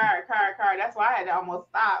 card. That's why I had to almost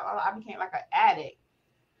stop. I became like an addict.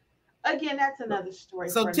 Again, that's another story.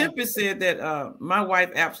 So Tempest said that my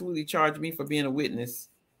wife absolutely charged me for being a witness.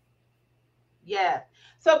 Yeah.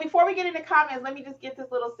 So before we get into comments, let me just get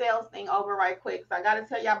this little sales thing over right quick. So I got to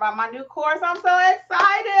tell y'all about my new course. I'm so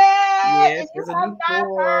excited. Yes, it's a new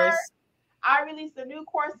course. I released a new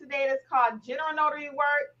course today that's called General Notary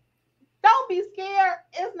Work. Don't be scared.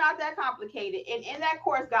 It's not that complicated. And in that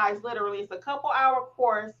course, guys, literally, it's a couple-hour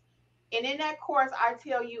course. And in that course, I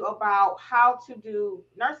tell you about how to do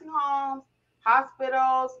nursing homes,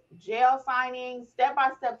 hospitals, jail signings,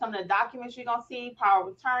 step-by-step, some of the documents you're going to see, power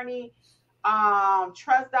of attorney,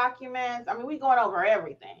 trust documents. I mean, we're going over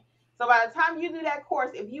everything. So by the time you do that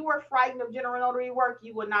course, if you were frightened of General Notary Work,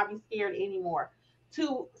 you would not be scared anymore.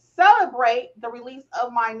 To celebrate the release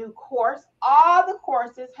of my new course, all the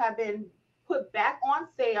courses have been put back on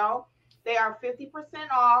sale. They are 50%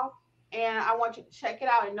 off, and I want you to check it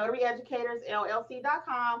out at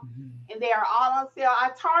notaryeducatorsllc.com, and they are all on sale.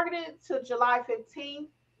 I targeted to July 15th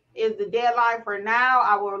is the deadline for now.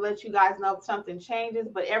 I will let you guys know if something changes,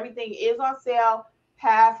 but everything is on sale,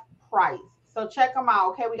 half price. So check them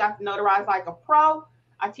out, okay? We got the Notarize Like a Pro.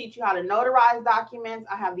 I teach you how to notarize documents.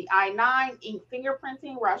 I have the I-9 ink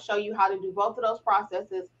fingerprinting where I show you how to do both of those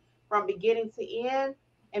processes from beginning to end,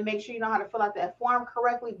 and make sure you know how to fill out that form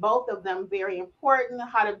correctly. Both of them very important,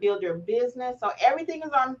 how to build your business. So everything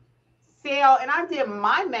is on sale, and I did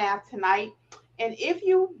my math tonight. And if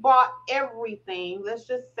you bought everything, let's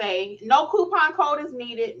just say no coupon code is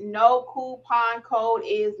needed. No coupon code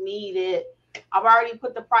is needed. I've already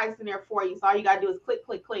put the price in there for you. So all you got to do is click.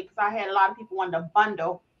 Because I had a lot of people wanting to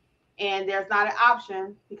bundle. And there's not an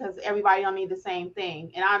option because everybody don't need the same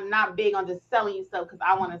thing. And I'm not big on just selling you stuff because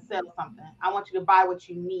I want to sell something. I want you to buy what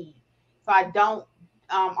you need. So I don't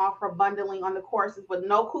offer bundling on the courses with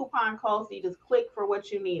no coupon code. So you just click for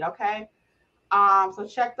what you need, okay? So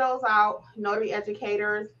check those out,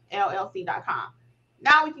 notaryeducatorsllc.com.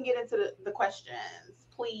 Now we can get into the questions,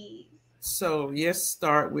 please. So yes,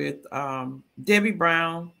 start with Debbie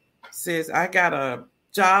Brown says, I got a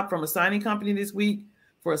job from a signing company this week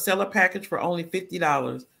for a seller package for only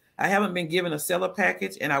 $50. I haven't been given a seller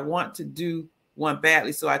package and I want to do one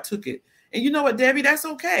badly, so I took it. And you know what, Debbie, that's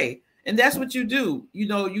okay. And that's what you do. You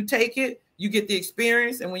know, you take it, you get the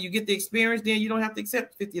experience, and when you get the experience, then you don't have to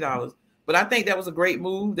accept $50. But I think that was a great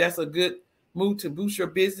move. That's a good move to boost your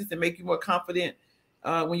business and make you more confident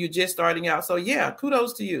when you're just starting out. So yeah,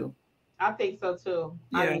 kudos to you. I think so too.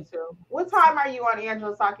 Yeah. I mean too. What time are you on,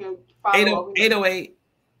 Angela? So I can follow 808.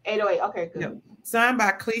 808. Okay, good. Yep. Signed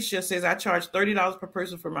by Clecia says, I charge $30 per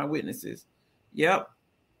person for my witnesses. Yep.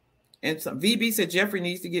 And some VB said Jeffrey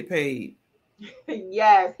needs to get paid.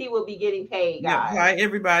 Yes, he will be getting paid, guys. Yep. Hi,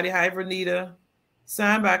 everybody. Hi, Vernita.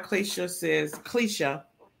 Signed by Clecia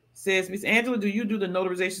says, Miss Angela, do you do the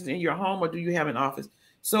notarizations in your home or do you have an office?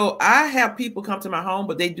 So I have people come to my home,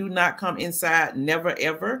 but they do not come inside. Never,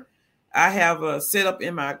 ever. I have a setup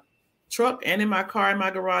in my truck and in my car in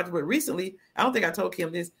my garage. But recently, I don't think I told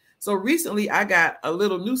Kim this. So recently I got a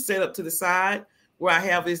little new setup to the side where I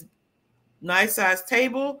have this nice size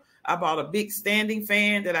table. I bought a big standing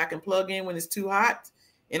fan that I can plug in when it's too hot.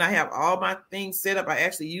 And I have all my things set up. I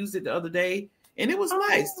actually used it the other day and it was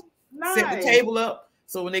nice. Set the table up.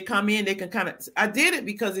 So when they come in, they can kind of, I did it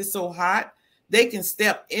because it's so hot. They can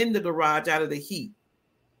step in the garage out of the heat.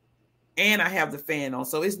 And I have the fan on.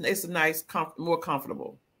 So it's a nice, more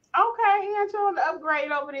comfortable. Okay, he had you on the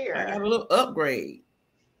upgrade over there. I got a little upgrade.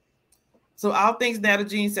 So all things Natalie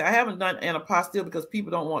Jean said, I haven't done an apostille because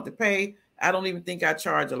people don't want to pay. I don't even think I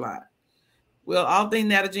charge a lot. Well, all things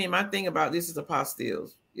Natalie Jean, my thing about this is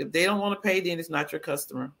apostilles. If they don't want to pay, then it's not your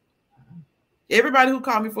customer. Everybody who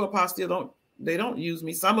called me for apostille, they don't use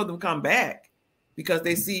me. Some of them come back because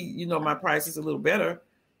they see, my price is a little better.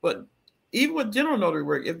 But even with General Notary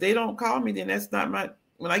Work, if they don't call me, then that's not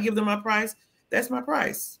when I give them my price, that's my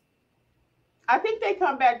price. I think they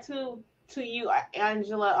come back to you,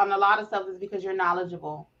 Angela, on a lot of stuff is because you're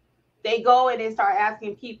knowledgeable. They go and they start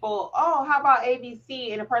asking people, oh, how about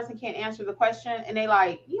ABC? And the person can't answer the question. And they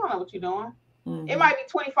like, you don't know what you're doing. Mm-hmm. It might be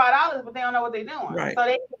 $25, but they don't know what they're doing. Right.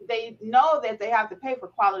 So they know that they have to pay for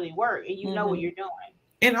quality work and you know what you're doing.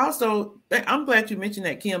 And also, I'm glad you mentioned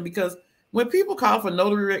that, Kim, because when people call for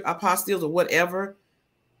notary apostilles or whatever,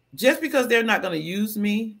 just because they're not going to use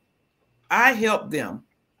me, I help them.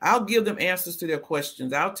 I'll give them answers to their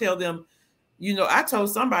questions. I'll tell them, I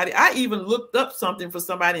told somebody, I even looked up something for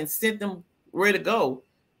somebody and sent them where to go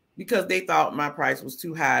because they thought my price was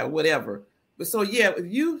too high or whatever. But so, yeah,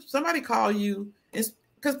 if somebody call you,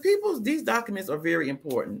 because these documents are very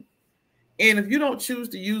important. And if you don't choose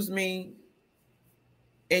to use me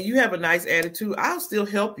and you have a nice attitude, I'll still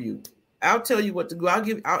help you. I'll tell you what to do.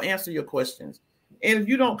 I'll answer your questions. And if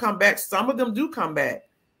you don't come back, some of them do come back.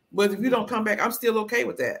 But if you don't come back, I'm still okay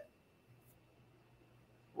with that.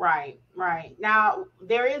 Right. Now,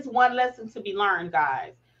 there is one lesson to be learned,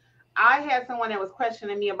 guys. I had someone that was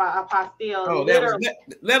questioning me about apostilles. Oh,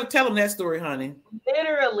 tell them that story, honey.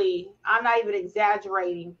 Literally, I'm not even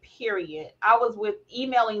exaggerating, period. I was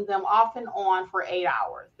emailing them off and on for 8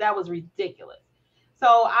 hours. That was ridiculous.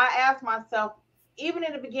 So I asked myself, even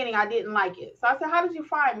in the beginning, I didn't like it. So I said, how did you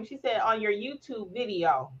find me? She said, on your YouTube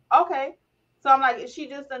video. Okay. So I'm like, is she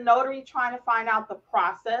just a notary trying to find out the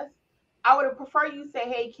process? I would have preferred you say,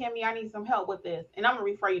 hey, Kimmi, I need some help with this. And I'm going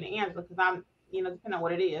to refer you to Angela because I'm, depending on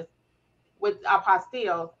what it is, with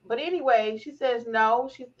apostilles. But anyway, she says,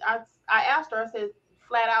 no. I asked her, I said,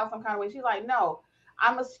 flat out some kind of way. She's like, no,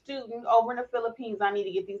 I'm a student over in the Philippines. I need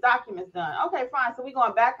to get these documents done. Okay, fine. So we're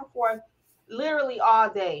going back and forth literally all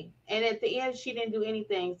day. And at the end, she didn't do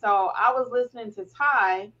anything. So I was listening to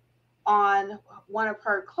Ty on one of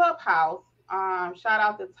her Clubhouse. Shout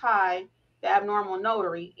out to Ty, the Abnormal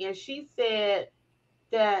Notary. And she said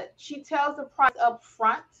that she tells the price up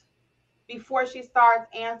front before she starts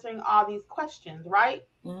answering all these questions, right?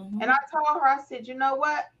 Mm-hmm. And I told her, I said, you know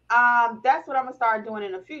what? That's what I'm going to start doing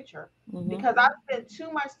in the future because I spent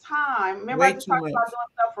too much time. Remember, I just talked about doing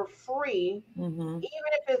stuff for free. Mm-hmm. Even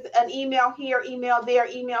if it's an email here, email there,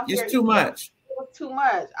 email here. It's too much. It was too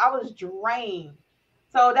much. I was drained.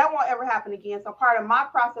 So that won't ever happen again. So part of my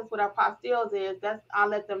process with apostilles is I'll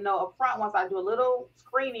let them know up front once I do a little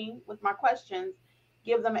screening with my questions,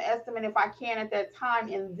 give them an estimate if I can at that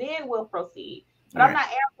time, and then we'll proceed. But I'm not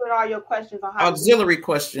answering all your questions on how auxiliary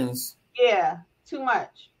questions. Yeah, too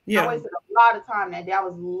much. Yeah. I wasted a lot of time that day. I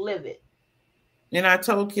was livid. And I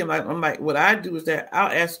told Kim, I'm like, what I do is that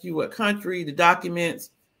I'll ask you what country, the documents,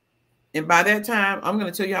 and by that time, I'm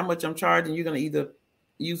going to tell you how much I'm charging. You're going to either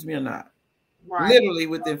use me or not. Right. Literally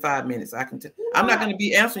within 5 minutes, I can tell. I'm not going to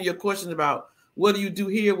be answering your questions about what do you do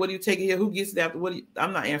here, what do you take here, who gets it after.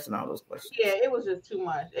 I'm not answering all those questions. Yeah, it was just too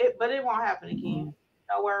much. But it won't happen again.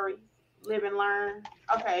 No worries. Live and learn.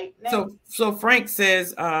 Okay. Next. So Frank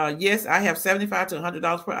says, yes, I have $75 to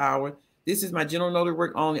 $100 per hour. This is my general notary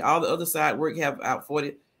work only. All the other side work have out for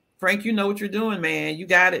it. Frank, you know what you're doing, man. You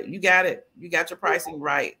got it. You got your pricing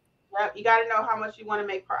right. Yep. You got to know how much you want to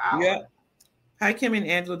make per hour. Yep. Hi, Kimmi and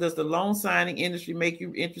Angela. Does the loan signing industry make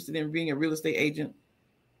you interested in being a real estate agent?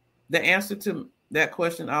 The answer to that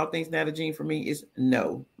question, all things Natalie Jean, for me is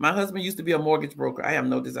no. My husband used to be a mortgage broker. I have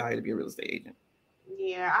no desire to be a real estate agent.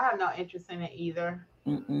 Yeah, I have no interest in it either. I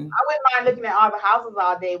wouldn't mind looking at all the houses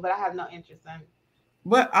all day, but I have no interest in it.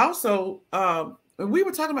 But also, we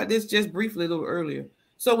were talking about this just briefly a little earlier.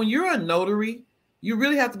 So when you're a notary, you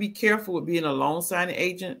really have to be careful with being a loan signing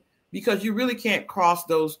agent because you really can't cross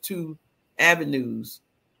those two avenues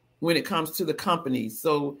when it comes to the companies.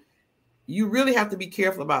 So you really have to be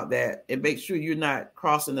careful about that and make sure you're not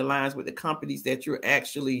crossing the lines with the companies that you're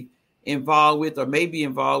actually involved with or may be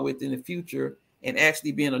involved with in the future, and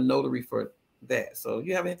actually being a notary for that. So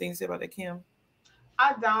you have anything to say about that, Kim?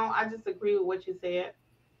 I don't. I just agree with what you said.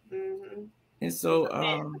 Mm-hmm. And so, it's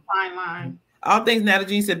a fine line. All things Natalie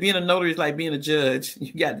Jean said, being a notary is like being a judge.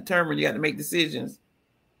 You got determined, you got to make decisions.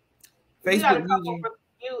 Facebook. We got a couple for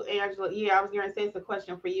you, Angela. Yeah, I was going to say it's a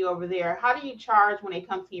question for you over there. How do you charge when they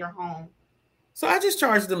come to your home? So I just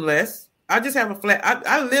charge them less. I just have a flat.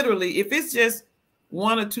 I literally, if it's just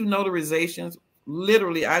 1 or 2 notarizations,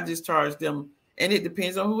 literally I just charge them. And it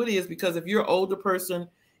depends on who it is, because if you're an older person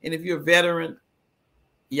and if you're a veteran,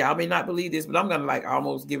 y'all may not believe this, but I'm going to like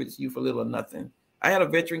almost give it to you for little or nothing. I had a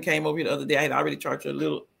veteran came over here the other day. I had already charged her a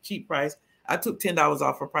little cheap price. I took $10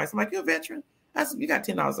 off her price. I'm like, you're a veteran? I said, you got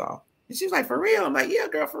 $10 off. And she's like, for real? I'm like, yeah,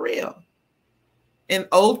 girl, for real. And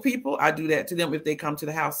old people, I do that to them if they come to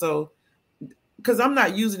the house. So, because I'm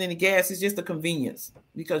not using any gas, it's just a convenience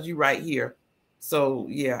because you're right here. So,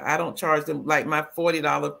 yeah, I don't charge them like my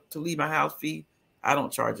 $40 to leave my house fee. I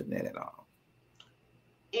don't charge them that at all.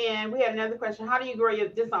 And we had another question. How do you grow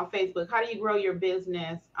this on Facebook? How do you grow your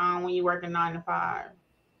business when you work a 9 to 5?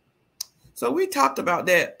 So we talked about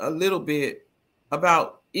that a little bit,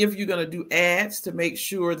 about if you're going to do ads, to make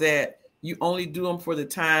sure that you only do them for the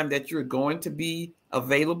time that you're going to be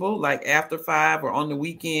available, like after 5 or on the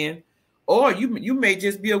weekend, or you may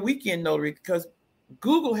just be a weekend notary, because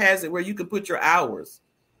Google has it where you can put your hours.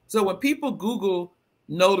 So when people Google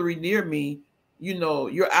notary near me, you know,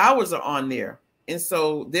 your hours are on there. And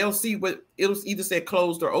so they'll see what it'll either say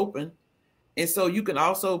closed or open. And so you can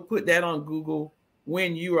also put that on Google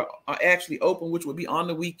when you are actually open, which would be on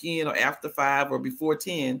the weekend or after 5 or before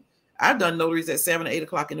 10. I've done notaries at 7 or 8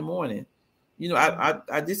 o'clock in the morning. You know,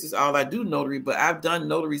 I this is all I do notary, but I've done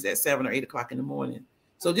notaries at 7 or 8 o'clock in the morning.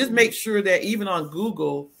 So just make sure that even on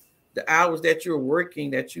Google, the hours that you're working,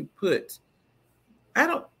 that you put.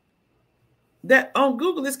 That on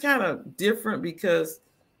Google is kind of different, because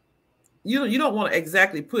you don't want to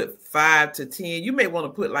exactly put 5 to 10. You may want to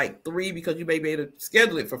put like 3, because you may be able to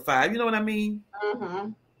schedule it for 5. You know what I mean?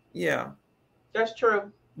 Mm-hmm. Yeah. That's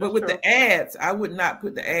true. But with the ads, I would not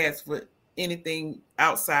put the ads for anything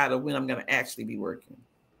outside of when I'm going to actually be working.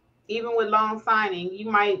 Even with loan signing, you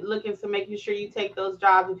might look into making sure you take those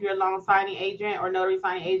jobs if you're a loan signing agent or notary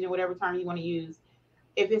signing agent, whatever term you want to use.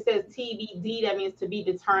 If it says TBD, that means to be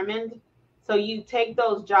determined. So you take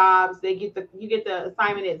those jobs, you get the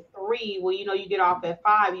assignment at 3. Well, you know, you get off at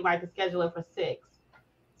 5, you might schedule it for 6.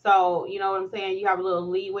 So, you know what I'm saying? You have a little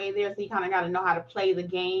leeway there. So you kind of got to know how to play the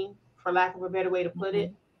game, for lack of a better way to put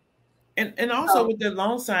it. And also with the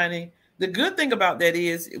loan signing, the good thing about that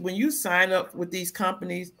is when you sign up with these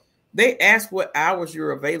companies, they ask what hours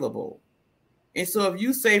you're available. And so if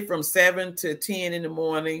you say from 7 to 10 in the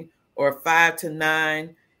morning or 5 to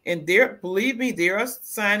 9, and believe me, there are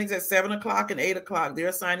signings at 7 o'clock and 8 o'clock. There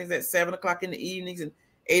are signings at 7 o'clock in the evenings and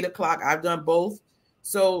 8 o'clock. I've done both.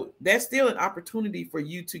 So that's still an opportunity for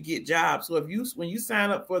you to get jobs. So when you sign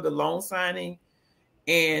up for the loan signing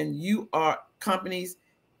and you are companies,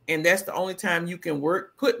 and that's the only time you can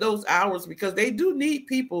work, put those hours, because they do need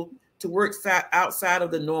people to work outside of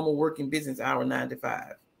the normal working business hour 9 to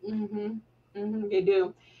 5. Mm-hmm. Mm-hmm. They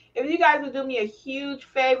do. If you guys would do me a huge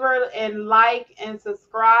favor and like and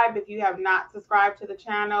subscribe if you have not subscribed to the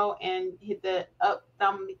channel, and hit the up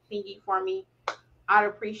thumb thingy for me, I'd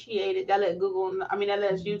appreciate it. That lets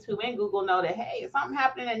YouTube and Google know that, hey, it's something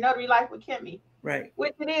happening at Notary Life with Kimmi. Right.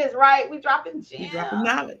 Which it is, right? We dropping gems. We dropping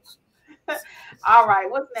knowledge. All right.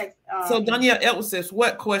 What's next? So Danielle Edwards says,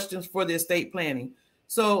 what questions for the estate planning?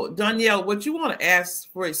 So Danielle, what you want to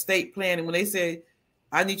ask for estate planning, when they say,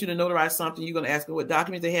 I need you to notarize something, you're going to ask them what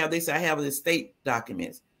documents they have. They say, I have the estate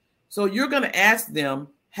documents. So you're going to ask them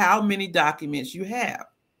how many documents you have,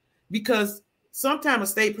 because sometimes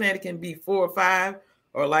estate planning can be 4 or 5,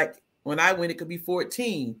 or like when I went, it could be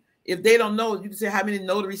 14. If they don't know, you can say, how many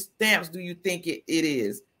notary stamps do you think it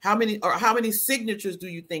is? How many signatures do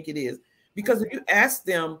you think it is? Because if you ask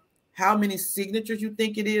them how many signatures you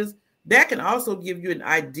think it is, that can also give you an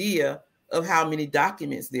idea of how many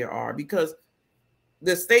documents there are. Because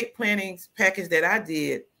the estate planning package that I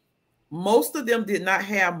did, most of them did not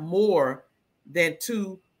have more than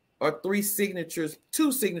 2 or 3 signatures,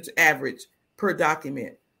 2 signatures average per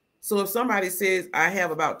document. So if somebody says, I have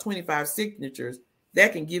about 25 signatures,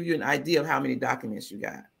 that can give you an idea of how many documents you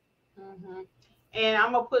got. Mm-hmm. And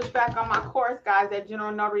I'm going to push back on my course, guys. That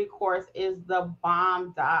General Notary course is the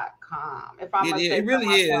bomb.com. If I'm it really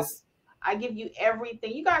is. I give you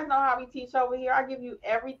everything. You guys know how we teach over here. I give you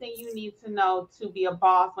everything you need to know to be a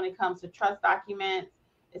boss when it comes to trust documents,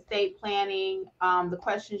 estate planning, the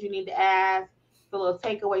questions you need to ask, the little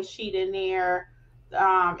takeaway sheet in there.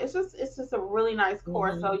 It's just a really nice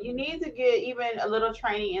course. So you need to get even a little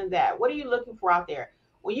training in that. What are you looking for out there?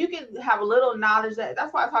 Well, you can have a little knowledge.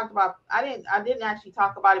 That's why I talked about. I didn't actually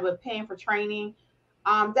talk about it, but paying for training.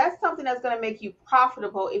 That's something that's going to make you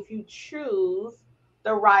profitable if you choose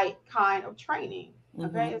the right kind of training.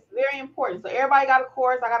 Okay, it's very important. So everybody got a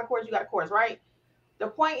course. I got a course. You got a course, right? The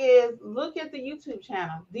point is, look at the YouTube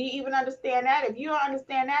channel. Do you even understand that? If you don't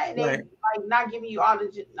understand that, and they like not giving you all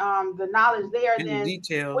the knowledge there, and then the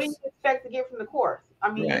details, what do you expect to get from the course?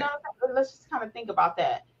 I mean, you know, let's just kind of think about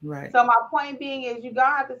that. Right. So my point being is, you're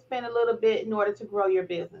gonna have to spend a little bit in order to grow your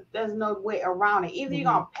business. There's no way around it. Either you're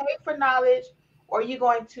gonna pay for knowledge, or you're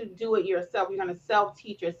going to do it yourself. You're going to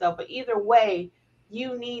self-teach yourself. But either way,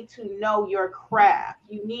 you need to know your craft.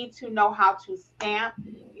 You need to know how to stamp.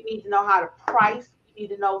 You need to know how to price. You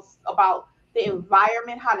need to know about the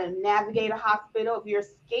environment, how to navigate a hospital. If you're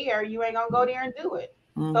scared, you ain't going to go there and do it.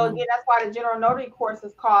 So again, that's why the General Notary course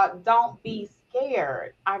is called Don't Be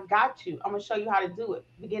Scared. I got you. I'm going to show you how to do it,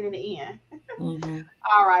 beginning to end.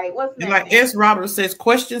 All right. What's next? Like S. Roberts says,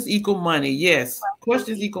 questions equal money. Yes.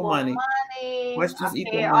 Questions equal money. Questions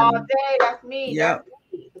equal money. All day. That's me. Yep.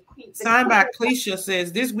 Signed by Clecia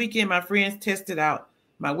says, this weekend, my friends tested out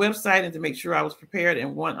my website and to make sure I was prepared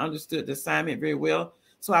and one understood the assignment very well.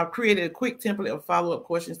 So I've created a quick template of follow-up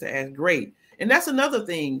questions to ask. Great. And that's another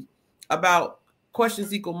thing about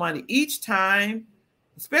questions equal money. Each time,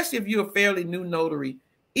 especially if you're a fairly new notary,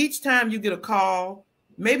 each time you get a call,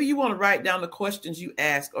 maybe you want to write down the questions you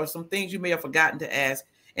ask or some things you may have forgotten to ask.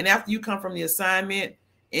 And after you come from the assignment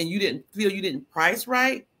and you didn't feel you didn't price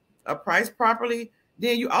right or price properly,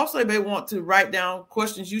 then you also may want to write down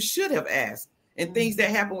questions you should have asked and things that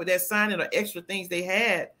happened with that signing or extra things they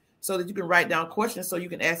had, so that you can write down questions so you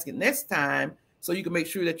can ask it next time so you can make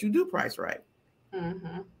sure that you do price right.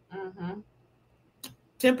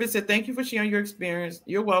 Tempest said, thank you for sharing your experience.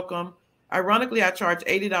 You're welcome. Ironically, I charge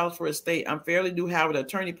 $80 for a estate. I'm fairly new, however, the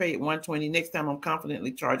attorney paid $120. Next time I'm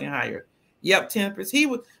confidently charging higher. Yep, Tempest.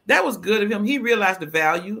 That was good of him. He realized the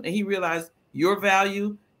value and he realized your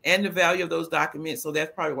value and the value of those documents. So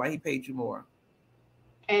that's probably why he paid you more.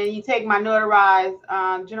 And you take my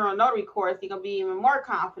notarized General Notary course, you're gonna be even more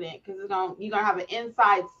confident because you're gonna have an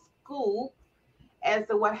inside scoop as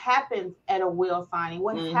to what happens at a will signing,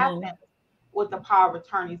 what happens with the power of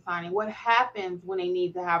attorney signing, what happens when they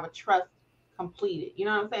need to have a trust completed. You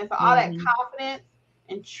know what I'm saying? So all that confidence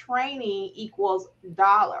and training equals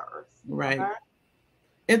dollars. Right. Okay?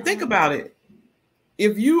 And think about it.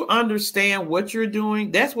 If you understand what you're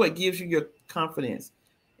doing, that's what gives you your confidence.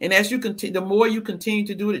 And as you continue, the more you continue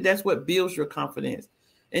to do it, that's what builds your confidence.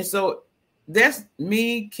 And so that's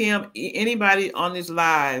me, Kim, anybody on this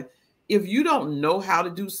live. If you don't know how to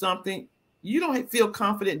do something, you don't feel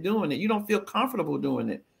confident doing it. You don't feel comfortable doing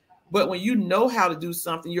it. But when you know how to do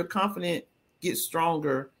something, your confidence gets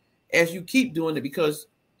stronger as you keep doing it because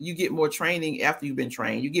you get more training after you've been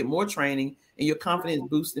trained. You get more training and your confidence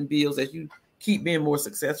boosts and builds as you keep being more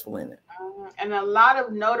successful in it. And a lot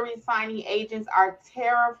of notary signing agents are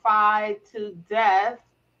terrified to death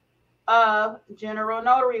of General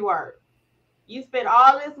Notary Work. You spend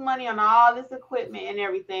all this money on all this equipment and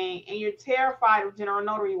everything, and you're terrified of General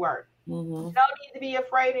Notary Work. You don't need to be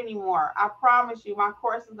afraid anymore. I promise you, my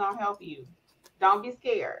course is going to help you. Don't be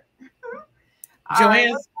scared.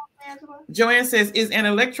 Joanne says, is an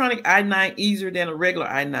electronic I-9 easier than a regular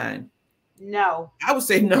I-9? No. I would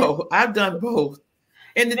say no. I've done both.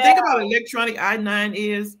 And the thing about electronic I-9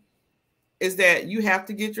 is that you have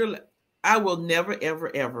to get I will never,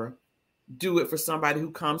 ever, ever do it for somebody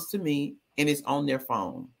who comes to me and is on their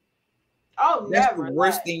phone. Oh, That's never. the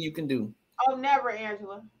worst thing you can do. Oh, never,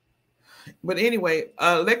 Angela. But anyway,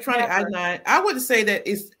 electronic I-9, I wouldn't say that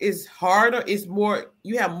it's harder. It's more,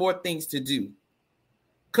 you have more things to do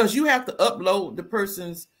because you have to upload the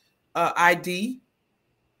person's ID.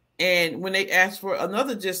 And when they ask for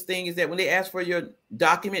another thing is that when they ask for your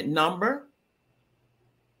document number,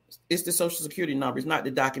 it's the Social Security number. It's not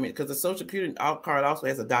the document because the Social Security card also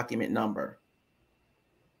has a document number.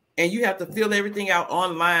 And you have to fill everything out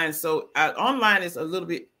online. So online is a little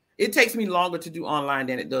bit, it takes me longer to do online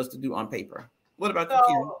than it does to do on paper. What about you,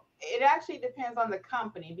 Kim? It actually depends on the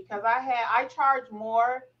company because I charge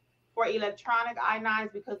more for electronic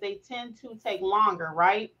I-9s because they tend to take longer,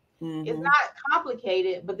 right? It's not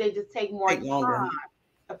complicated, but they just take more time.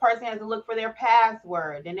 The person has to look for their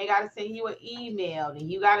password. Then they got to send you an email. Then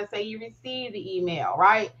you got to say you received the email,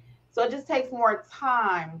 right? So it just takes more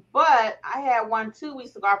time. But I had one 2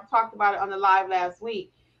 weeks ago. I talked about it on the live last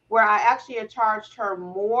week, where I actually had charged her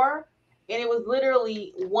more, and it was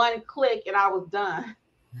literally one click and I was done.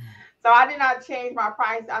 So I did not change my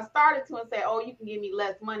price. I started to and say, oh, you can give me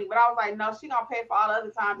less money. But I was like, no, she gonna pay for all the other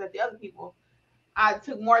times that the other people, I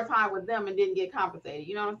took more time with them and didn't get compensated.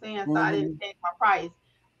 You know what I'm saying? So I didn't change my price.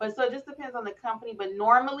 But so it just depends on the company. But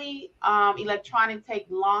normally electronic take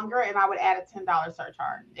longer, and I would add a $10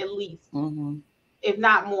 surcharge at least, if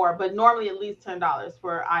not more. But normally at least $10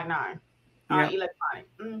 for I-9 electronic.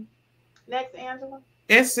 Next, Angela.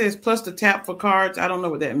 It says plus the tap for cards. I don't know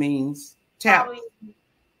what that means. Tap. Probably,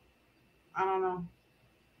 I don't know.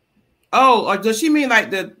 Oh, or does she mean like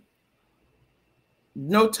the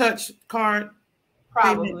no touch card?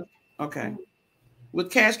 Probably. Payment? Okay. With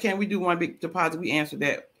cash, can we do one big deposit? We answered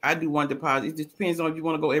that. I do one deposit. It just depends on if you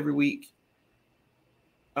want to go every week.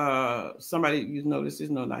 Somebody you notice is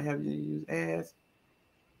no, not having to use as.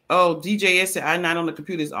 Oh, DJS said I-9 on the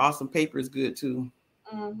computer is awesome. Paper is good too.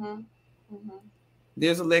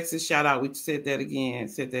 There's Alexis shout out. We said that again.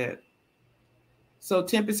 Said that. So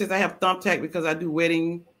Tempest says I have Thumbtack because I do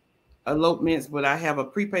wedding elopements, but I have a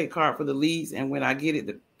prepaid card for the leads, and when I get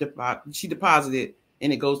it, she deposited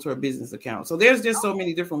and it goes to her business account. So there's just so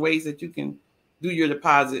many different ways that you can do your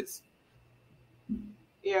deposits.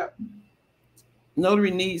 Yeah. Notary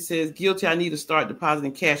Needs says guilty. I need to start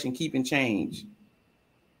depositing cash and keeping change.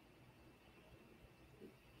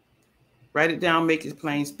 Write it down, make it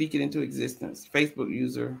plain, speak it into existence. Facebook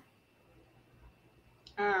user.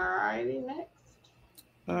 All righty, next.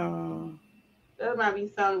 That might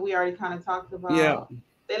be something we already kind of talked about. Yeah.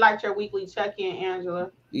 They liked your weekly check-in, Angela.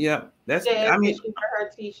 Yeah, that's. I mean, for her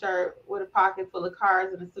T-shirt with a pocket full of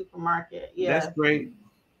cards in the supermarket. Yeah, that's great.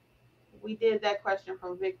 We did that question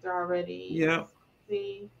from Victor already. Yeah.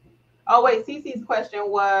 See. Oh wait, Cece's question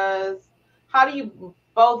was, how do you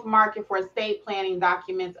both market for estate planning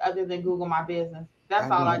documents other than Google My Business? That's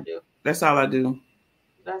all I do. That's all I do.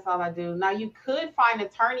 That's all I do. Now you could find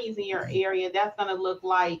attorneys in your area. That's going to look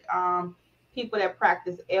like people that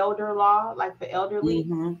practice elder law, like for elderly,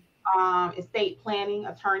 estate planning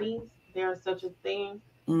attorneys. There's such a thing,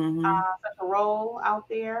 such a role out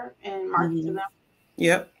there, and market to them.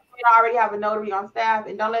 Yep. You already have a notary on staff,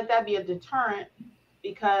 and don't let that be a deterrent,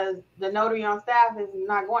 because the notary on staff is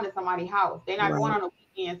not going to somebody's house. They're not going on the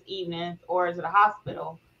weekends, evenings, or to the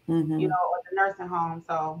hospital, you know, or the nursing home.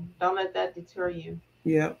 So don't let that deter you.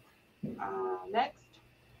 Yep. Next.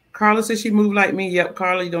 Carla says she moved like me. Yep,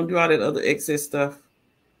 Carla, you don't do all that other excess stuff.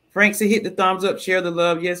 Frank said hit the thumbs up, share the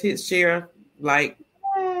love. Yes, hit share, like.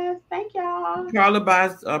 Yes, thank y'all. Carla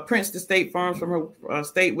buys prints the state farms from her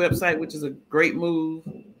state website, which is a great move.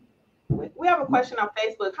 We have a question on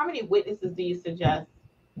Facebook. How many witnesses do you suggest?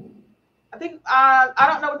 I think I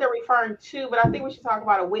don't know what they're referring to, but I think we should talk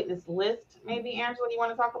about a witness list. Maybe Angela, you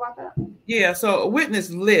want to talk about that? Yeah, so a witness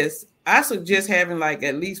list, I suggest having like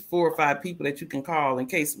at least 4 or 5 people that you can call in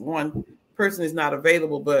case one person is not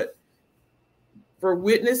available. But for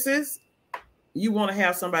witnesses, you want to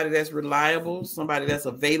have somebody that's reliable, somebody that's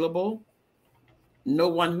available, no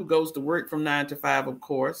one who goes to work from 9 to 5, of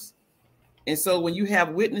course. And so when you have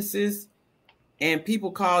witnesses and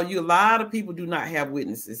people call you, a lot of people do not have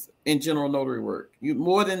witnesses in general notary work. You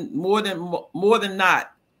more than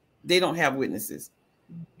not, they don't have witnesses.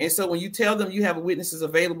 And so when you tell them you have witnesses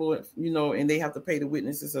available, you know, and they have to pay the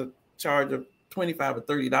witnesses a charge of $25 or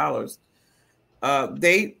 $30,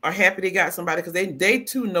 they are happy they got somebody, because they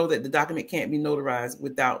too know that the document can't be notarized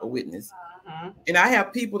without a witness. And I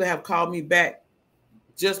have people that have called me back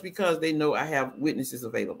just because they know I have witnesses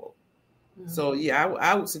available. So yeah,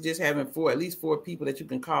 I would suggest having at least 4 people that you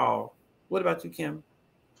can call. What about you, Kim?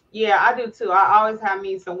 Yeah, I do too. I always have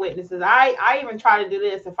me some witnesses. I even try to do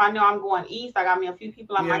this. If I know I'm going east, I got me a few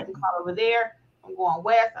people I might can call over there. I'm going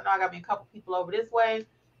west, I know I got me a couple people over this way.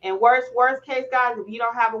 And worst case, guys, if you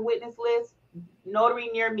don't have a witness list, notary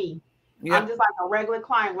near me. I'm just like a regular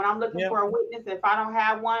client. When I'm looking for a witness, if I don't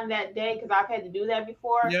have one that day, because I've had to do that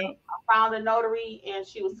before, I found a notary and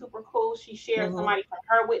she was super cool. She shared somebody from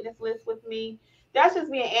her witness list with me. That's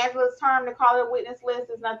just me and Angela's term to call it a witness list.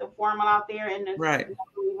 There's nothing formal out there in the notary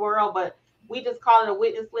world, but we just call it a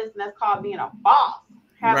witness list, and that's called being a boss.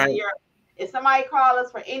 If somebody calls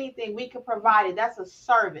us for anything, we can provide it. That's a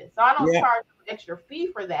service. So I don't charge an extra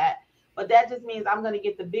fee for that. But that just means I'm going to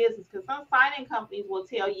get the business, because some signing companies will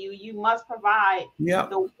tell you you must provide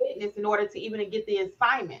the witness in order to even get the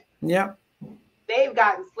assignment. They've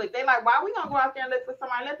gotten slick. They're like, why are we going to go out there and look for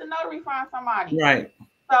somebody? Let the notary find somebody.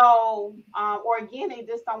 So, or again, they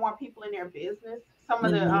just don't want people in their business. Some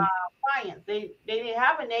of the clients, they didn't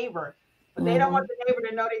have a neighbor But they don't want the neighbor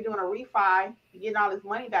to know they're doing a refi, getting all this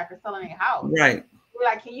money back or selling their house. Right. We're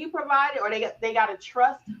like, can you provide it? Or they got a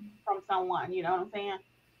trust from someone, you know what I'm saying?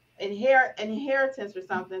 Inheritance or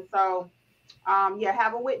something. So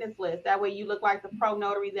have a witness list. That way you look like the pro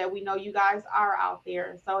notary that we know you guys are out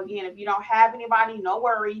there. So again, if you don't have anybody, no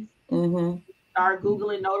worries. Start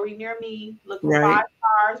Googling notary near me. Look for 5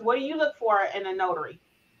 stars. What do you look for in a notary?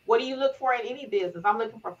 What do you look for in any business? I'm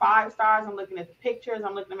looking for 5 stars. I'm looking at the pictures.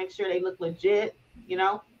 I'm looking to make sure they look legit, you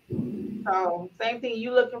know? So same thing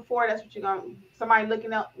you looking for. That's what you're going to, somebody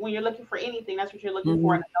looking up when you're looking for anything. That's what you're looking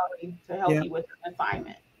for in a notary to help you with an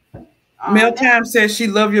assignment. Mel Time says she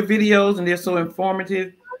loves your videos and they're so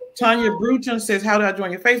informative. Tanya Bruton says, how do I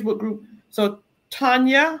join your Facebook group? So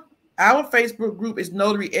Tanya, our Facebook group is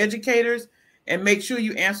Notary Educators, and make sure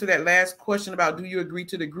you answer that last question about do you agree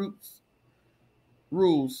to the group's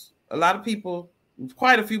rules. A lot of people,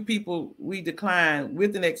 quite a few people, we decline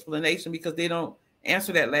with an explanation because they don't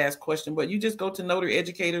answer that last question. But you just go to Notary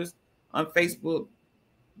Educators on Facebook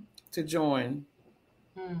to join.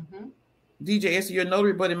 DJ, you're a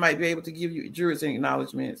notary, but it might be able to give you jurors and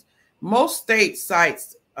acknowledgments. Most state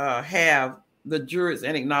sites have the jurors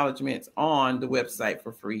and acknowledgments on the website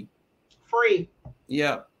for free. Free.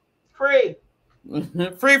 Yep. Free.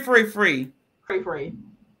 Free. Free.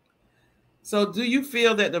 So do you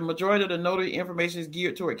feel that the majority of the notary information is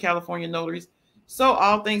geared toward California notaries? So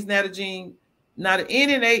all things Natagene. Now the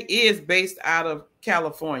NNA is based out of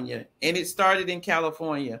California, and it started in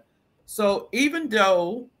California. So even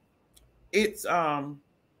though it's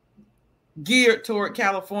geared toward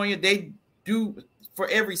California, they do for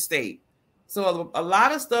every state. So a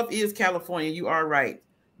lot of stuff is California. You are right,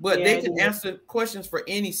 but they can answer questions for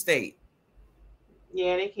any state.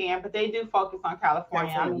 Yeah, they can, but they do focus on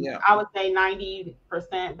California. I would say 90%,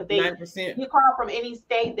 but 90%. You call from any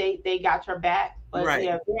state, they got your back. But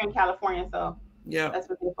they're in California, so that's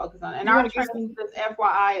what they focus on. And our training, this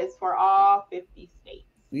FYI, is for all 50 states.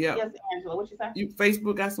 Yeah. Yes, Angela, what you say? You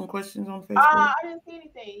Facebook got some questions on Facebook? I didn't see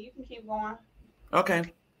anything. You can keep going. Okay.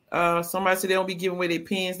 Somebody said they don't be giving away their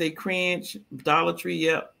pens. They cringe. Dollar Tree.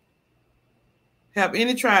 Yep. Have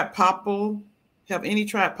any tried Popple?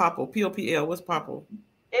 POPL. What's Popple?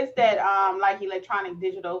 It's that like electronic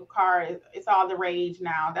digital card. It's all the rage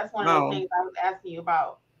now. That's one of the things I was asking you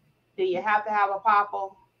about. Do you have to have a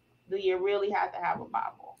Popple? Do you really have to have a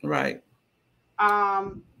Popple? Right.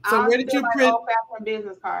 So where did you print old-fashioned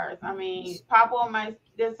business cards? I mean, Popple might.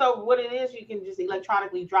 So what it is, you can just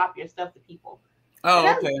electronically drop your stuff to people. Oh,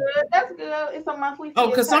 okay. Good. That's good. It's a monthly fee. Oh,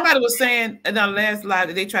 because somebody was saying in our last live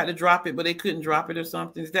that they tried to drop it, but they couldn't drop it or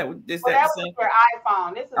something. Is that that was your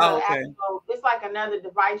iPhone? This is actual. It's like another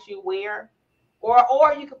device you wear,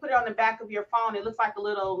 or you could put it on the back of your phone. It looks like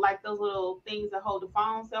those little things that hold the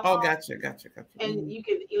phone. Cell phone. Oh, gotcha. And you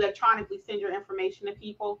can electronically send your information to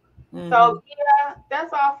people. So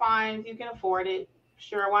that's all fine. You can afford it.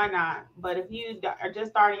 Sure, why not? But if you are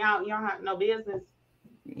just starting out, you don't have no business.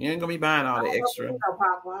 You ain't gonna be buying all the extra. I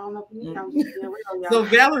don't know if you So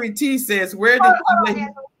Valerie T says, where did we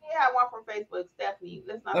have one from Facebook, Stephanie.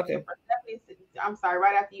 Let's not Stephanie. I'm sorry,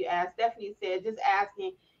 right after you asked, Stephanie said, just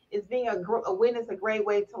asking, is being a witness a great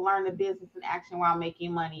way to learn the business in action while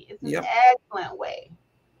making money? It's an excellent way.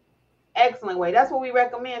 Excellent way. That's what we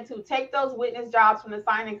recommend too. Take those witness jobs from the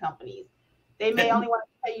signing companies. They may only want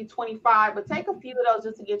to pay you $25, but take a few of those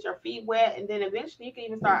just to get your feet wet, and then eventually you can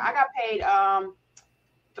even start. I got paid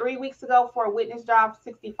 3 weeks ago for a witness job,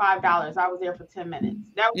 $65. I was there for 10 minutes.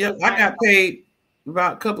 I got paid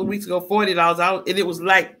about a couple of weeks ago, $40. And it was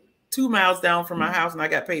like 2 miles down from my house, and I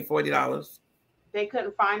got paid $40. They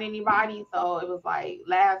couldn't find anybody, so it was like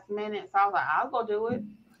last minute. So I was like, I'll go do it.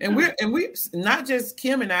 And we're not just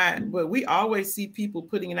Kim and I, but we always see people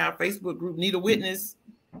putting in our Facebook group, need a witness.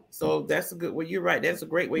 So that's a good way. You're right. That's a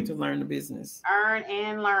great way to learn the business. Earn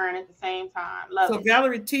and learn at the same time. Love it.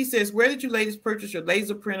 Valerie T says, where did you ladies purchase your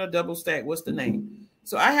laser printer double stack? What's the name?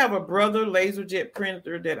 So I have a Brother LaserJet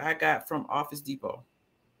printer that I got from Office Depot.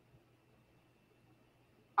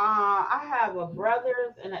 I have a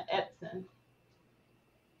Brothers and an Epson.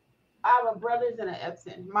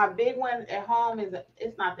 My big one at home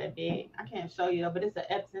it's not that big. I can't show you, but it's an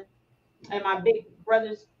Epson. And my big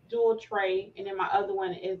Brothers dual tray, and then my other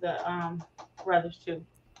one is a Brothers too.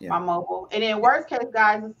 My mobile. And then worst case,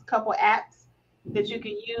 guys, it's a couple apps that you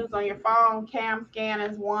can use on your phone. Cam Scan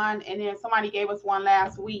is one, and then somebody gave us one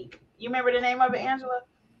last week. You remember the name of it, Angela?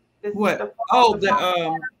 It was the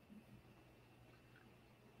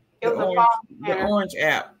orange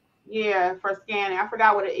app. Yeah, for scanning. I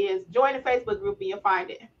forgot what it is. Join the Facebook group and you'll find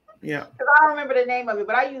it. Yeah. Because I don't remember the name of it,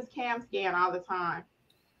 but I use Cam Scan all the time.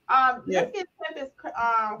 Yeah. Let's get to this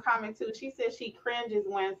comment too. She says she cringes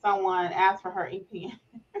when someone asks for her EPN.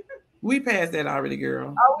 We passed that already,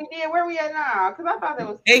 girl. Oh, we did. Where we at now? Because I thought that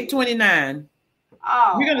was 829.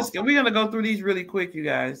 Oh, We're gonna go through these really quick, you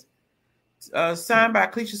guys. Signed by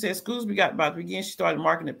Cleisha says schools we got about to begin. She started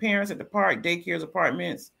marketing to parents at the park, daycares,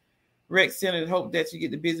 apartments, rec center. Hope that you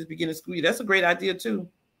get the business beginning school year. That's a great idea too.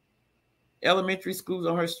 Elementary schools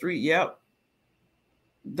on her street. Yep.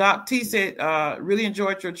 Doc T said, really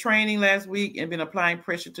enjoyed your training last week and been applying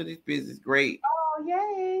pressure to this business. Great. Oh,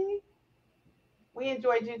 yay. We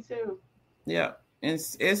enjoyed you too. Yeah. And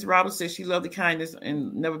S. Roberts says she loved the kindness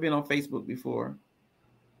and never been on Facebook before.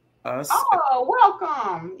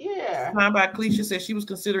 Welcome. Yeah. Signed by Cleisha says she was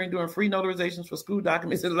considering doing free notarizations for school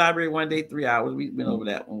documents in the library one day, 3 hours. We've been over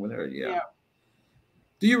that one with her. Yeah.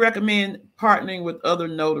 Do you recommend partnering with other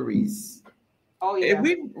notaries? Oh, yeah.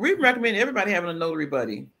 We recommend everybody having a notary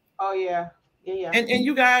buddy. Oh, yeah. Yeah. And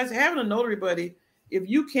you guys having a notary buddy, if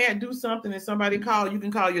you can't do something and somebody call, you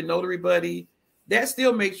can call your notary buddy. That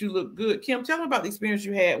still makes you look good. Kim, tell me about the experience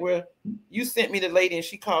you had where you sent me the lady and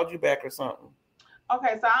she called you back or something.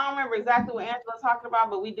 Okay, so I don't remember exactly what Angela's talking about,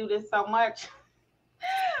 but we do this so much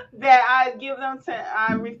that I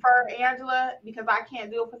refer Angela because I can't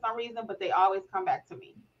do it for some reason, but they always come back to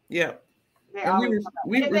me. Yeah.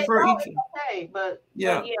 We refer each other. Okay, but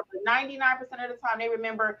 99% of the time they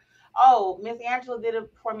remember, oh, Miss Angela did it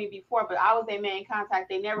for me before, but I was their main contact.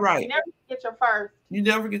 They never get your first. You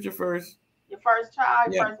never get your first. Your first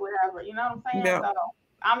child, first whatever. You know what I'm saying? Yeah. So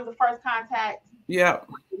I'm the first contact. Yeah.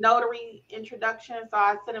 Notary introduction. So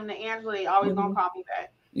I send them to Angela. They always gonna call me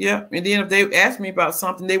back. Yeah. And then if they ask me about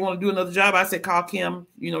something, they want to do another job, I say, call Kim.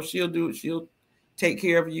 You know, she'll do it. She'll take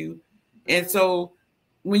care of you. And so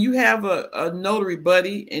when you have a notary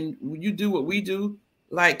buddy and you do what we do,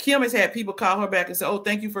 like Kim has had people call her back and say, oh,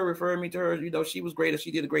 thank you for referring me to her. You know, she was great or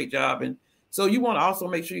she did a great job. And so you want to also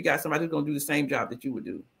make sure you got somebody who's going to do the same job that you would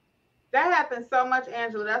do. That happens so much,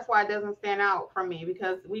 Angela. That's why it doesn't stand out for me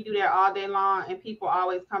because we do that all day long and people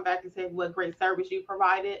always come back and say what great service you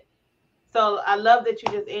provided. So I love that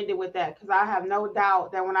you just ended with that because I have no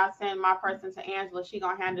doubt that when I send my person to Angela, she's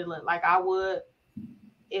going to handle it like I would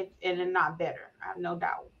and not better. I have no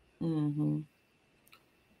doubt. Mm-hmm.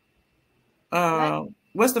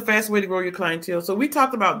 What's the fastest way to grow your clientele? So we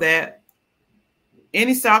talked about that.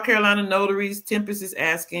 Any South Carolina notaries? Tempest is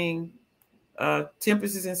asking.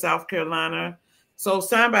 Tempest is in South Carolina. So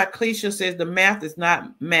signed by Cleisha says the math is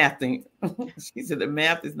not mathing. She said the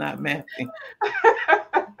math is not mathing.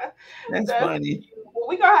 That's funny. Well,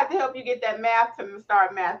 we're going to have to help you get that math to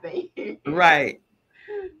start mathing. Right.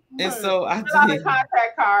 And so I fill out a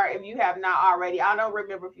contact card if you have not already. I don't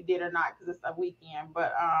remember if you did or not because it's a weekend.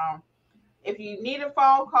 But if you need a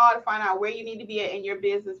phone call to find out where you need to be at in your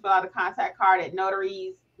business, fill out a contact card at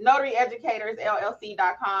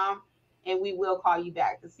notaryeducatorsllc.com, and we will call you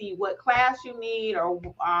back to see what class you need or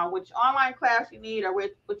which online class you need or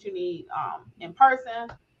what you need in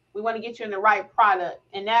person. We want to get you in the right product,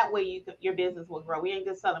 and that way your business will grow. We ain't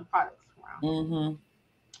just selling products around. Mm-hmm.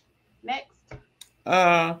 Next.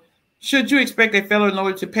 Should you expect a fellow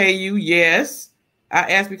notary to pay you? Yes.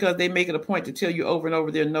 I ask because they make it a point to tell you over and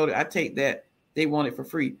over their notary. I take that they want it for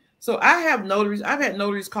free. So I have notaries. I've had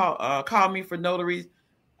notaries call me for notaries.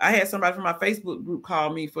 I had somebody from my Facebook group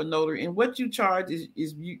call me for notary. And what you charge is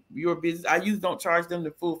your business. I usually don't charge them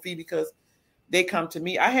the full fee because they come to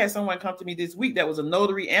me. I had someone come to me this week that was a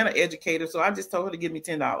notary and an educator. So I just told her to give me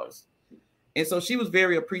 $10. And so she was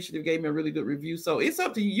very appreciative, gave me a really good review. So it's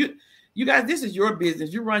up to you. You guys, this is your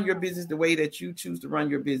business. You run your business the way that you choose to run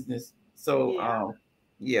your business. So,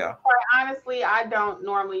 yeah. Quite honestly, I don't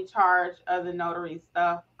normally charge other notary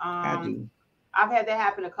stuff. I do. I've had that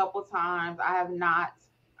happen a couple times. I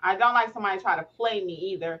don't like somebody to try to play me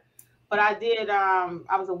either. But I did. I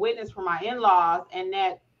was a witness for my in-laws, and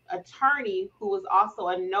that attorney who was also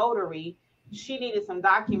a notary, she needed some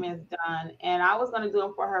documents done, and I was going to do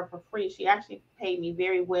them for her for free. She actually paid me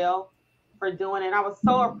very well for doing it. I was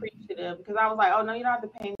so appreciative because I was like, oh, no, you don't have to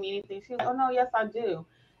pay me anything. She was, oh, no, yes, I do.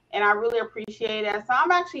 And I really appreciate it. So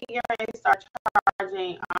I'm actually going to start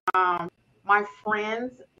charging my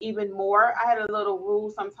friends even more. I had a little rule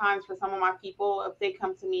sometimes for some of my people. If they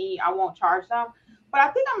come to me, I won't charge them. But I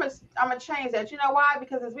think I'm gonna change that. You know why?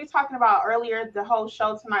 Because as we talking about earlier, the whole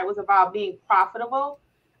show tonight was about being profitable.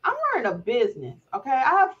 I'm running a business, okay? I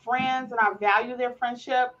have friends and I value their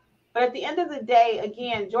friendship. But at the end of the day,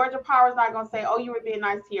 again, Georgia Power is not going to say, oh, you were being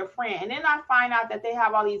nice to your friend. And then I find out that they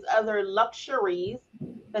have all these other luxuries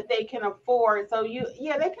that they can afford. So they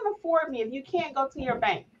can afford me. If you can't go to your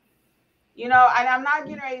bank, You know, and I'm not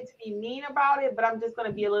getting ready to be mean about it, but I'm just going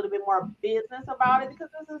to be a little bit more business about it because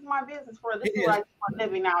this is my business this is what I do for a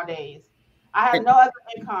living nowadays. I have no other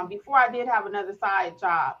income. Before I did have another side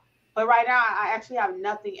job, but right now I actually have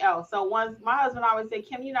nothing else. So once my husband always said,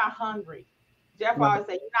 Kim, you're not hungry. Jeff always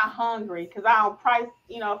said, you're not hungry because I don't price,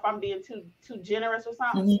 you know, if I'm being too generous or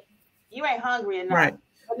something, you ain't hungry enough. Right.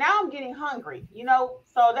 But now I'm getting hungry, you know,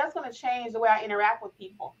 so that's going to change the way I interact with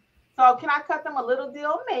people. So can I cut them a little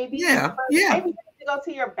deal? Maybe. Yeah. Maybe you need to go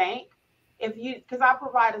to your bank because I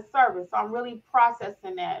provide a service. So I'm really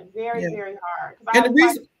processing that very hard. And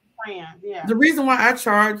the reason why I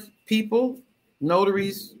charge people,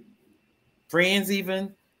 notaries, friends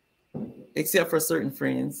even, except for certain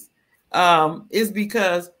friends, is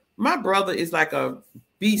because my brother is like a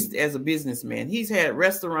beast as a businessman. He's had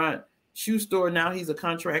restaurant, shoe store. Now he's a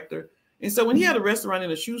contractor. And so when he had a restaurant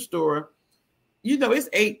and a shoe store, you know, it's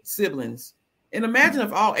 8 siblings. And imagine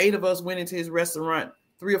if all 8 of us went into his restaurant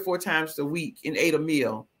 3 or 4 times a week and ate a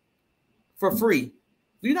meal for free.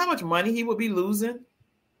 Do you know how much money he would be losing?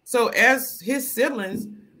 So as his siblings,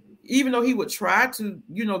 even though he would try to,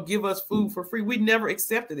 you know, give us food for free, we never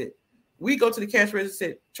accepted it. We go to the cash register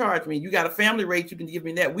and said, charge me. You got a family rate, you can give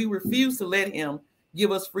me that. We refused to let him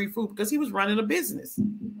give us free food because he was running a business.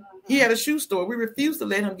 He had a shoe store. We refused to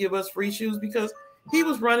let him give us free shoes because he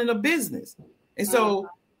was running a business. And so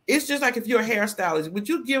it's just like if you're a hairstylist, would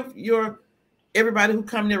you give everybody who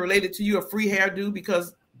come there related to you a free hairdo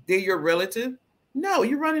because they're your relative? No,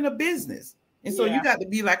 you're running a business. And so you got to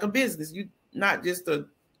be like a business. You not just a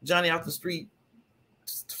Johnny out the street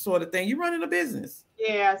sort of thing. You're running a business.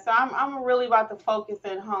 Yeah, so I'm really about to focus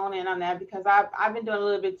and hone in on that because I've been doing a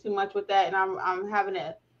little bit too much with that, and I'm having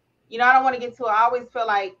to, you know, I don't want to get to. I always feel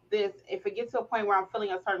like this. If it gets to a point where I'm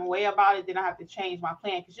feeling a certain way about it, then I have to change my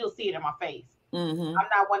plan because you'll see it in my face. I'm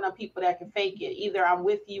not one of the people that can fake it. Either I'm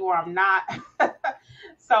with you or I'm not.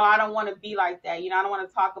 So I don't want to be like that. You know, I don't want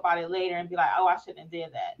to talk about it later and be like, oh, I shouldn't have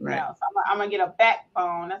did that. Right. You know, so I'm going to get a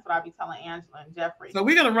backbone. That's what I be telling Angela and Jeffrey. So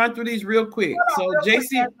we're going to run through these real quick. Hold on, one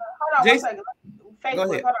second.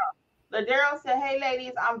 Facebook, hold on. Ladero said, hey,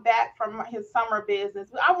 ladies, I'm back from his summer business.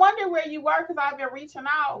 I wonder where you were because I've been reaching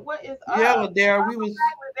out. What is up? Yeah, Ladero.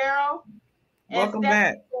 Ladero. Welcome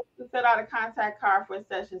back. We set out a contact card for a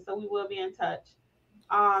session, so we will be in touch.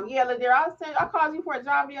 Yeah, Ladero, I called you for a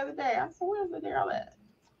job the other day. I said, where's Ladero at?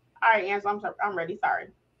 All right, Angela, I'm ready. Sorry.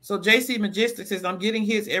 So JC Majestic says, I'm getting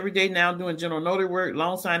hits every day now doing general notary work.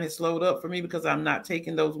 Loan sign has slowed up for me because I'm not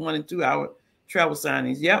taking those 1 and 2 hour travel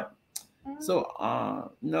signings. Yep.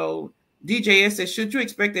 So, no. DJS says, should you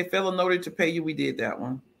expect a fellow notary to pay you? We did that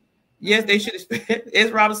one. Yes, they should expect.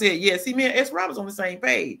 S. Robert said, yes. See, me and S. Robert's on the same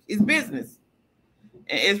page. It's business.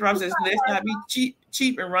 And S. Robert says, let's not be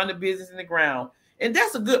cheap and run the business in the ground. And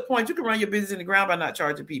that's a good point. You can run your business in the ground by not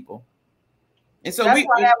charging people. And so that's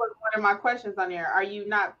why that was one of my questions on there. Are you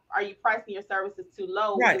pricing your services too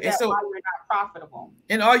low? Right. And so why you're not profitable.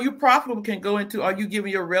 And are you profitable can go into, are you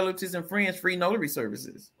giving your relatives and friends free notary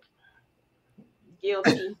services?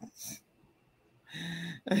 Guilty.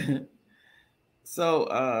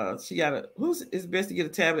 So she got it's best to get a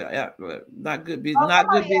tablet. Not good business. Not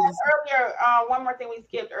good business. Earlier, one more thing we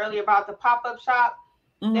skipped earlier about the pop-up shop.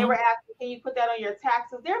 They were asking, can you put that on your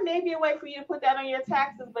taxes? There may be a way for you to put that on your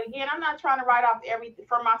taxes, but again, I'm not trying to write off everything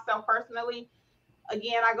for myself personally.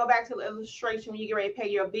 Again, I go back to the illustration when you get ready to pay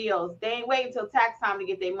your bills. They ain't waiting until tax time to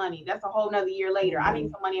get their money. That's a whole nother year later. I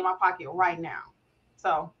need some money in my pocket right now.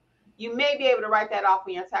 So you may be able to write that off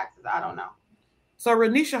on your taxes. I don't know. So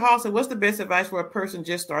Renisha Hall said, what's the best advice for a person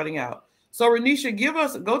just starting out? So Renisha,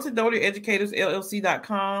 go to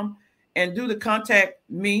notaryeducatorsllc.com and do the contact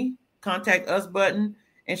us button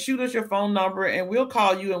and shoot us your phone number and we'll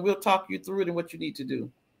call you and we'll talk you through it and what you need to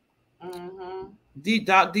do.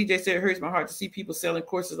 Doc DJ said, it hurts my heart to see people selling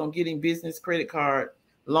courses on getting business credit card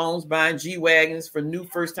loans, buying G-Wagons for new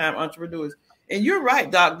first-time entrepreneurs. And you're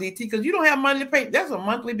right, Doc DT, because you don't have money to pay. That's a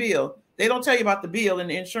monthly bill. They don't tell you about the bill and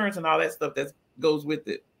the insurance and all that stuff that goes with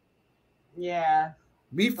it. Yeah.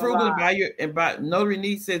 Be frugal and buy Notary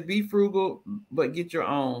Needs says be frugal, but get your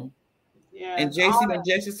own. Yeah. And JC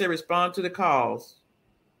Majestic said respond to the calls.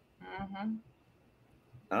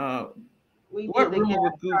 What rumor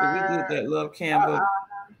with Google? We did that. Love Canva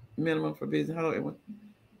minimum for business. Hello, everyone.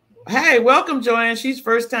 Hey, welcome, Joanne. She's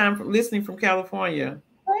first time listening from California.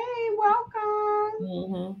 Hey,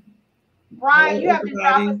 welcome. Brian, you have to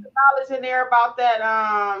drop us some knowledge in there about that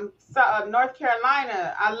North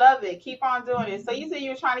Carolina. I love it. Keep on doing it. So you said you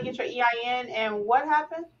were trying to get your EIN, and what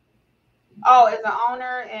happened? Oh, as an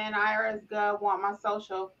owner and IRS Gov want my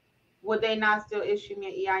social, would they not still issue me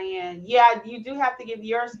an EIN? Yeah, you do have to give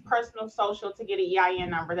your personal social to get an EIN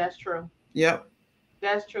number. That's true. Yep.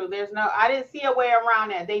 That's true. I didn't see a way around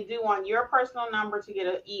that. They do want your personal number to get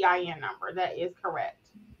an EIN number. That is correct.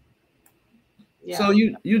 Yeah. So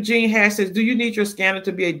Eugene Hash says, do you need your scanner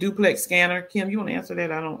to be a duplex scanner? Kim, you want to answer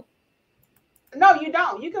that? I don't. No, you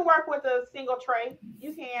don't. You can work with a single tray.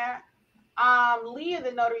 You can. Leah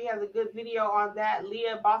the notary has a good video on that.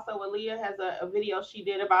 Leah Bosso with Leah has a video she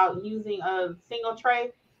did about using a single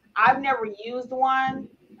tray. I've never used one.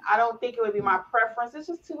 I don't think it would be my preference. It's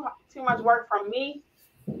just too much work for me.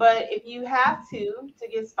 But if you have to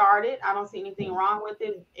get started, I don't see anything wrong with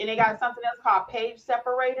it. And they got something else called page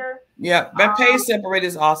separator. Yeah, that page separator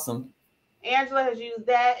is awesome. Angela has used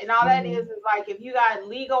that, and all that is like if you got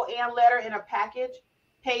legal and letter in a package,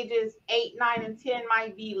 pages 8, 9, and 10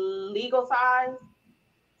 might be legal size.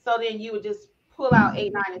 So then you would just pull out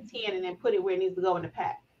 8, 9, and 10 and then put it where it needs to go in the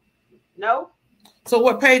pack. No? So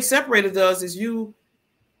what page separator does is you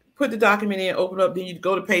put the document in, open up, then you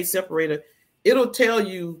go to page separator. It'll tell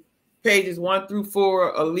you pages 1 through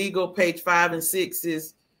 4 are legal, page 5 and 6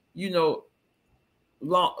 is,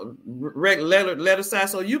 long letter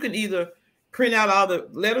size. So you can either print out all the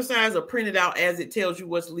letter size or print it out as it tells you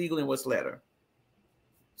what's legal and what's letter.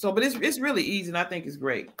 So, but it's really easy, and I think it's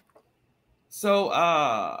great. So,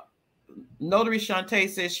 Notary Shantae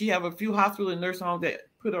says she have a few hospital and nursing homes that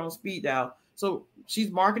put her on speed dial. So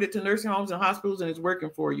she's marketed to nursing homes and hospitals, and it's working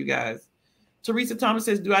for you guys. Teresa Thomas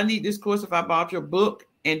says, do I need this course if I bought your book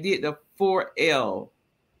and did the 4L?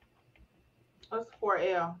 What's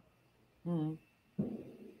 4L?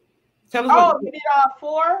 Tell us if you did all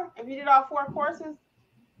 4? If you did all 4 courses?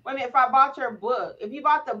 Wait a minute, if I bought your book. If you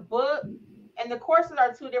bought the book, and the courses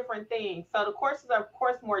are 2 different things. So the courses are, of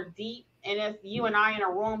course, more deep, and it's you and I in a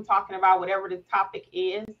room talking about whatever the topic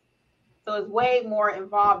is. So it's way more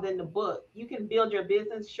involved than the book. You can build your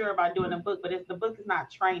business, sure, by doing a book, but the book is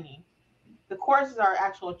not training. The courses are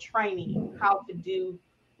actual training, how to do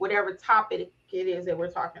whatever topic it is that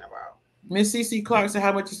we're talking about. Miss CC Clark said,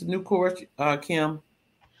 how much is the new course, Kim?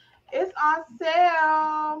 It's on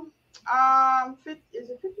sale. Is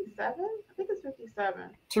it 57? I think it's 57.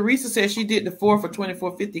 Teresa says she did the 4 for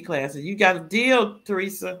 $24.50 classes. You got a deal,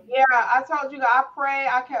 Teresa. Yeah, I told you, I pray.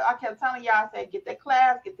 I kept telling y'all, I said, get the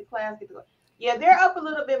class. Yeah, they're up a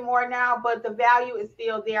little bit more now, but the value is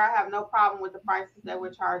still there. I have no problem with the prices that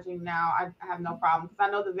we're charging now. I have no problem because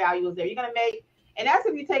I know the value is there. You're going to make, and that's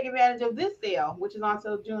if you take advantage of this sale, which is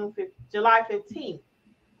until July 15th.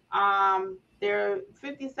 They're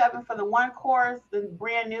 57 for the one course. The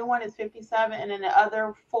brand new one is 57, and then the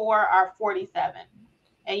other 4 are 47.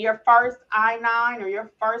 And your first I-9 or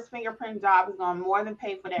your first fingerprint job is going to more than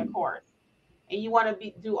pay for that course. And you want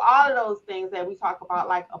to do all of those things that we talk about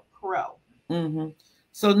like a pro. Mm-hmm.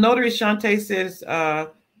 So Notary Shantae says,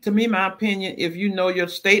 to me, my opinion, if you know your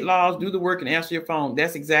state laws, do the work and answer your phone.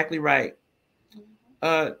 That's exactly right.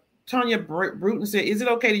 Tanya Bruton said, is it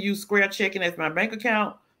okay to use Square Checking as my bank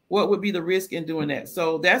account? What would be the risk in doing that?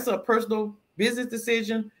 So that's a personal business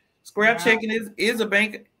decision. Square Checking is a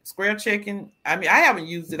bank. Square Checking, I mean, I haven't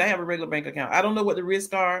used it. I have a regular bank account. I don't know what the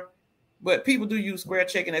risks are, but people do use Square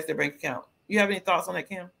Checking as their bank account. You have any thoughts on that,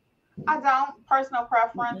 Kim? I don't. Personal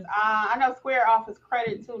preference. I know Square offers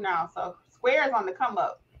credit too now, so Square is on the come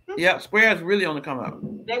up. Yep, Square is really on the come up.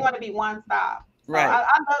 They want to be one stop. So right.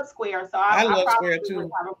 I love Square, so I love Square too.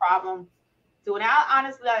 Have a problem doing it. I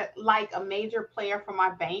honestly like a major player for my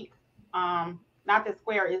bank. Not that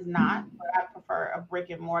Square is not, but I prefer a brick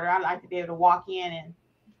and mortar. I like to be able to walk in and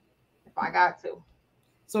if I got to.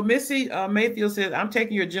 So Missy Mayfield says, I'm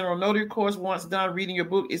taking your general notary course. Once done reading your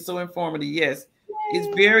book, it's so informative. Yes, yay.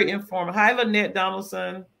 It's very informative. Hi, Lynette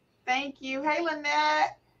Donaldson. Thank you. Hey,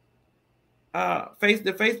 Lynette.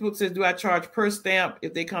 The Facebook says, do I charge per stamp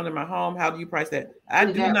if they come to my home? How do you price that? I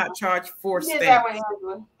do not charge for stamps.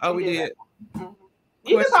 Oh, we did. Mm-hmm.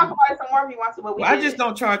 You can talk about it some more if you want to, but I just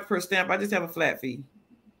don't charge per stamp. I just have a flat fee.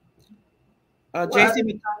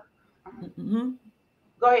 JC.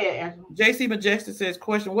 Go ahead, Angela. JC Majestic says,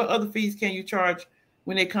 question, what other fees can you charge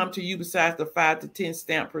when they come to you besides the 5 to 10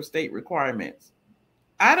 stamp per state requirements?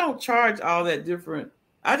 I don't charge all that different.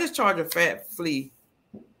 I just charge a flat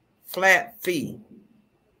fee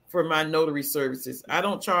for my notary services. I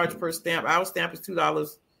don't charge per stamp. Our stamp is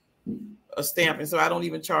 $2 a stamp, and so I don't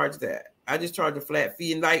even charge that. I just charge a flat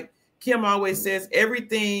fee. And like Kim always says,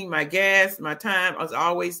 everything, my gas, my time is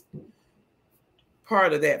always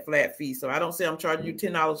part of that flat fee. So I don't say I'm charging you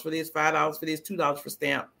 $10 for this, $5 for this, $2 for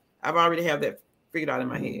stamp. I've already have that figured out in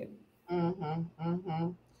my head.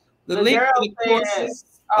 The link to the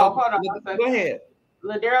courses. Hold on. Go ahead.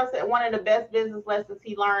 Ladero said one of the best business lessons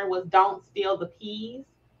he learned was don't steal the peas.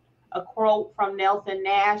 A quote from Nelson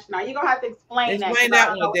Nash. Now you're gonna have to explain that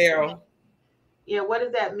one, Daryl. Yeah, what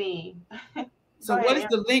does that mean? So what is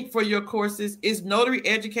the link for your courses? It's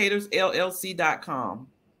notaryeducatorsllc.com.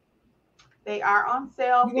 They are on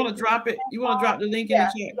sale. You want to drop it? You want to drop the link in the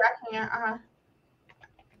chat? Yeah, I can.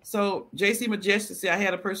 So JC Majestic said, I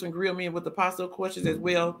had a person grill me with apostille questions as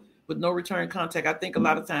well with no return contact. I think a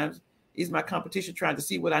lot of times is my competition trying to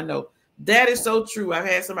see what I know. That is so true. I've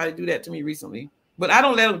had somebody do that to me recently, but I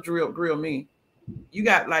don't let them grill me. You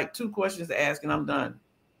got like 2 questions to ask and I'm done.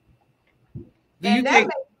 And that makes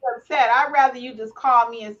me upset. I'd rather you just call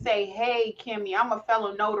me and say, hey, Kimmi, I'm a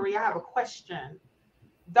fellow notary. I have a question.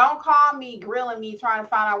 Don't call me grilling me trying to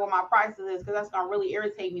find out what my prices is, because that's going to really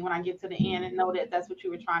irritate me when I get to the end and know that that's what you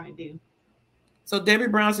were trying to do. So Debbie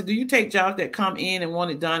Brown said, do you take jobs that come in and want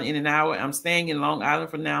it done in an hour? I'm staying in Long Island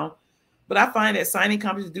for now, but I find that signing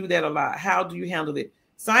companies do that a lot. How do you handle it?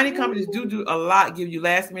 Signing companies do a lot, give you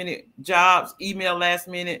last minute jobs, email last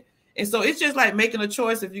minute. And so it's just like making a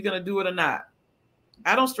choice if you're going to do it or not.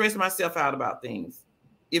 I don't stress myself out about things.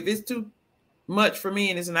 If it's too much for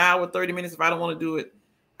me and it's an hour, 30 minutes, if I don't want to do it,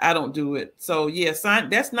 I don't do it. So yeah,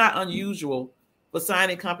 that's not unusual for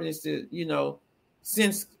signing companies to,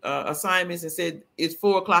 send assignments and said it's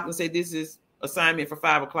 4:00 and say this is assignment for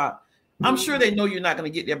 5:00. I'm sure they know you're not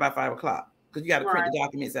going to get there by 5:00 because you got to print the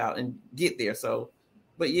documents out and get there. So,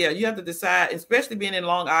 but yeah, you have to decide, especially being in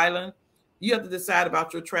Long Island, you have to decide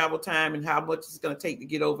about your travel time and how much it's going to take to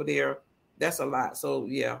get over there. That's a lot. So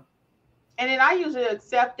yeah. And then I usually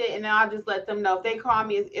accept it, and then I'll just let them know if they call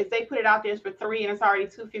me, if they put it out there for 3 and it's already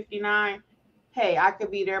 2:59. Hey, I could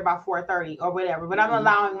be there by 4:30 or whatever. But I'm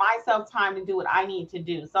allowing myself time to do what I need to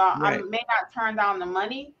do. So I may not turn down the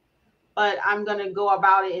money, but I'm gonna go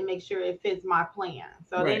about it and make sure it fits my plan.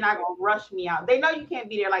 So they're not gonna rush me out. They know you can't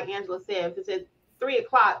be there, like Angela said. If it's at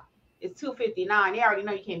 3:00, it's 2:59. They already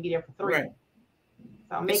know you can't be there for 3. Right.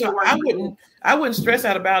 So make it work. I wouldn't stress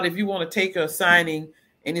out about if you want to take a signing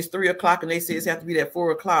and it's 3:00 and they say it's have to be there at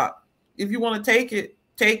 4:00. If you want to take it,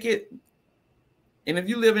 take it. And if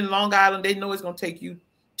you live in Long Island, they know it's going to take you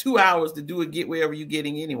 2 hours to do it, get wherever you're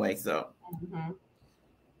getting anyway. So,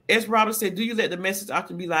 S. Robert said, do you let the message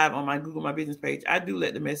often be live on my Google My Business page? I do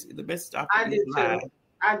let the message often be live.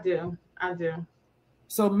 I do.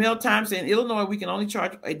 So Mel Thompson, in Illinois, we can only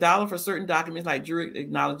charge $1 for certain documents like jury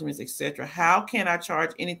acknowledgments, etc. How can I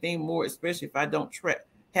charge anything more, especially if I don't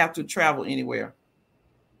have to travel anywhere?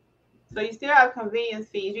 So you still have convenience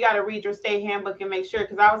fees. You got to read your state handbook and make sure,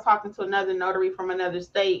 because I was talking to another notary from another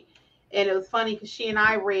state, and it was funny because she and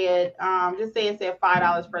I read, just say it said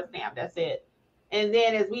 $5 per stamp. That's it. And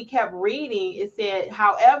then as we kept reading, it said,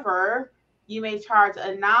 however, you may charge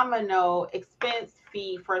a nominal expense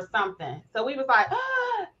fee for something. So we was like,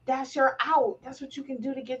 that's your out. That's what you can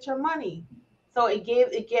do to get your money. So it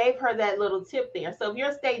gave her that little tip there. So if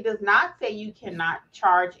your state does not say you cannot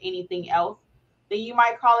charge anything else, then you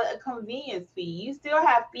might call it a convenience fee. You still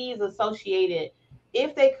have fees associated.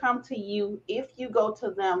 If they come to you, if you go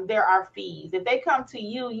to them, there are fees. If they come to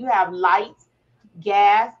you, you have lights,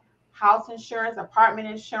 gas, house insurance, apartment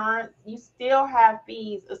insurance. You still have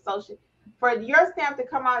fees associated. For your stamp to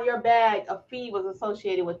come out of your bag, a fee was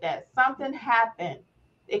associated with that. Something happened.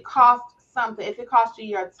 It cost something. If it cost you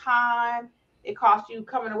your time, it cost you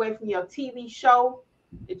coming away from your TV show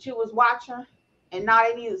that you was watching, and now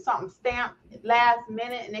they needed something stamped last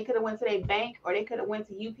minute, and they could have went to their bank or they could have went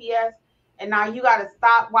to UPS, and now you got to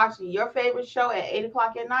stop watching your favorite show at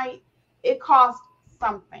 8:00 at night. It costs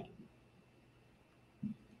something.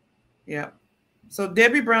 Yeah. So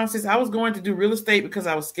Debbie Brown says, I was going to do real estate because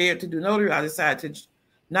I was scared to do notary. I decided to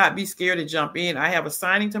not be scared to jump in. I have a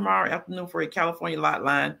signing tomorrow afternoon for a California lot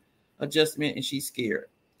line adjustment, and she's scared.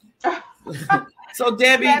 So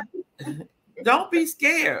Debbie, don't be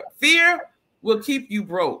scared. Fear will keep you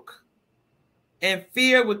broke, and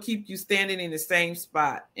fear will keep you standing in the same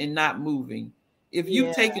spot and not moving. If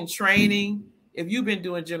you've taken training, if you've been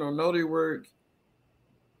doing general notary work,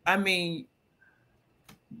 I mean,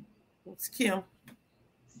 what's Kim?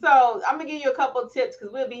 So I'm gonna give you a couple of tips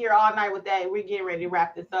because we'll be here all night with that. We're getting ready to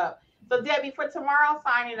wrap this up. So Debbie, for tomorrow's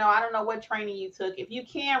signing, I don't know what training you took. If you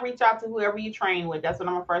can, reach out to whoever you train with. That's what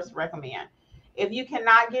I'm gonna first recommend. If you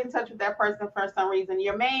cannot get in touch with that person for some reason,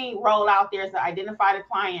 your main role out there is to identify the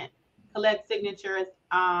client, collect signatures,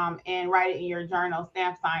 and write it in your journal,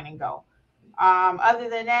 stamp, sign, and go. Other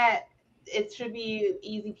than that, it should be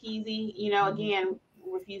easy peasy. Again,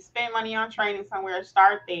 if you spend money on training somewhere,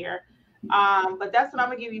 start there. But that's what I'm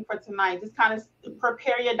gonna give you for tonight. Just kind of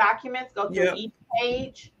prepare your documents, go through each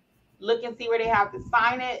page, look and see where they have to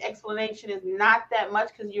sign it. Explanation is not that much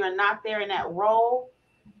because you are not there in that role.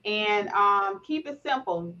 And keep it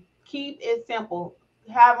simple. Keep it simple.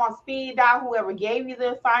 have on speed dial whoever gave you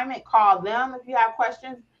the assignment. Call them if you have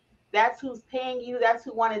questions. That's who's paying you. That's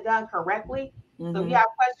who want it done correctly. Mm-hmm. So if you have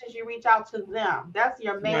questions, you reach out to them. That's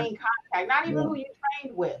your main contact, not even who you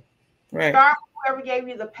trained with. Right. Start with whoever gave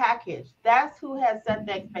you the package. That's who has set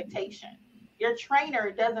the expectation. Your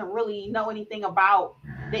trainer doesn't really know anything about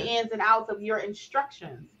the ins and outs of your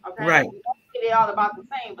instructions. Okay. Right. They're all about the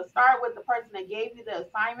same, but start with the person that gave you the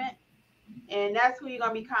assignment. And that's who you're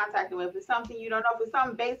going to be contacting with. If it's something you don't know, if it's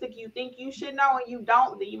something basic you think you should know and you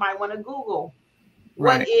don't, then you might want to Google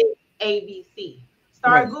what is ABC.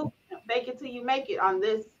 Start Googling. Fake it till you make it on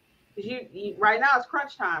this. Because you right now it's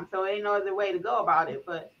crunch time, so ain't no other way to go about it.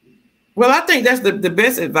 But well, I think that's the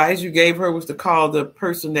best advice you gave her was to call the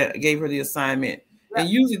person that gave her the assignment. And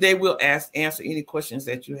usually they will answer any questions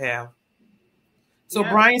that you have. So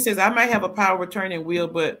Brian says, I might have a power of attorney and will,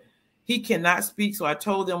 but he cannot speak. So I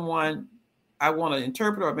told them I want an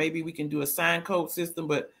interpreter, or maybe we can do a sign code system,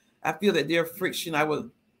 but I feel that their friction, I would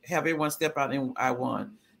have everyone step out and I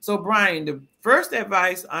won. So Brian, the first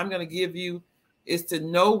advice I'm going to give you is to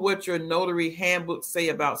know what your notary handbook say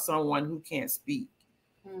about someone who can't speak.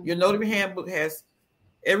 Mm-hmm. Your notary handbook has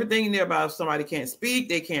everything in there about if somebody can't speak,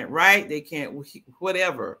 they can't write, they can't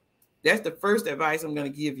whatever. That's the first advice I'm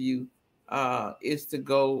going to give you, is to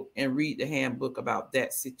go and read the handbook about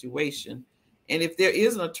that situation. And if there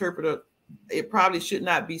is an interpreter, it probably should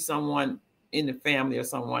not be someone in the family or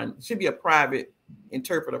someone. It should be a private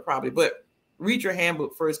interpreter probably. But read your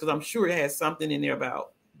handbook first, because I'm sure it has something in there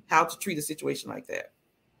about how to treat a situation like that.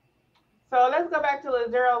 So let's go back to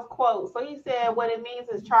Lazero's quote. So he said what it means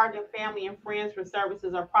is charging family and friends for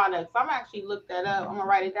services or products. So I'm actually look that up. I'm gonna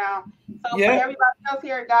write it down. So for everybody else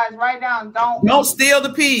here, guys, write down. Don't steal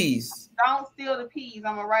the peas. Don't steal the peas.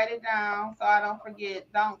 I'm gonna write it down so I don't forget.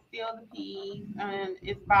 Don't steal the peas, and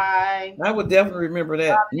it's by. I would definitely remember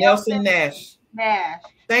that. Nelson Nash.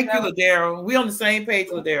 Thank you, Ladero. We on the same page,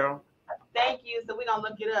 Ladero. Thank you. So we're gonna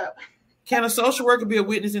look it up. Can a social worker be a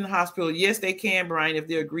witness in the hospital? Yes, they can, Brian, if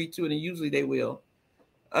they agree to it, and usually they will.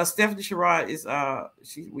 Stephanie Sherrod is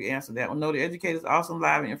we answered that one. No, the educator's awesome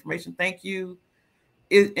live and information. Thank you.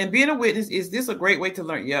 And being a witness, is this a great way to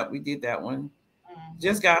learn? Yep, we did that one. Mm-hmm.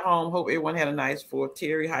 Just got home. Hope everyone had a nice 4th.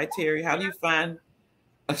 Terry, hi Terry. How do you find?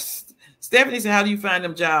 Stephanie said, "How do you find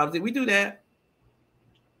them jobs?" Did we do that?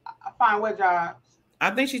 Find what jobs?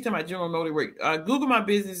 I think she's talking about General Notary Work. Google My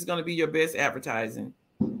Business is going to be your best advertising.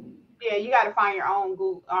 Yeah, you got to find your own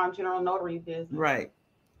Google General Notary business. Right.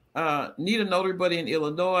 Need a notary buddy in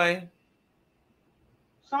Illinois.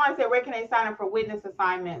 Somebody said, where can they sign up for witness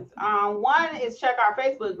assignments? One is check our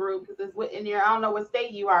Facebook group, because it's in there. I don't know what state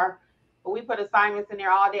you are, but we put assignments in there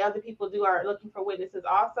all day. Other people are looking for witnesses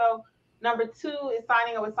also. Number 2 is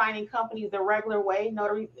signing up with signing companies the regular way.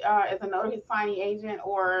 Notary, as a notary signing agent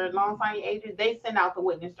or loan signing agent, they send out the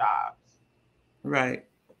witness jobs. Right.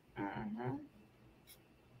 Mm-hmm.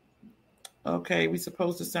 Okay, we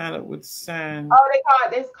supposed to sign up with Sign. Oh,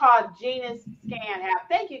 it's called Genius Scan app.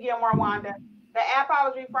 Thank you, Gilmore Wanda. The app I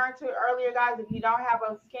was referring to earlier, guys, if you don't have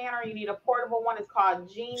a scanner, you need a portable one. It's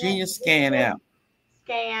called Genius Scan app.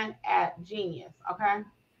 Scan at Genius, okay?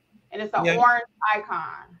 And it's an orange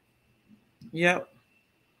icon. Yep.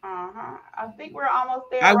 I think we're almost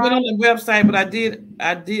there. I went on the website, but I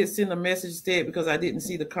did send a message instead because I didn't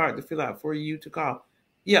see the card to fill out for you to call.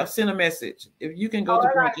 Yeah, send a message. If you can go to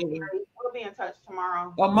brunch we'll be in touch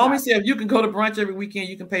tomorrow. Mommy said if you can go to brunch every weekend,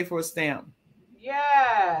 you can pay for a stamp.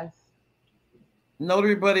 Yes.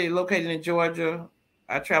 Notary buddy located in Georgia.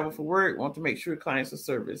 I travel for work. Want to make sure clients are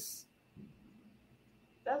serviced.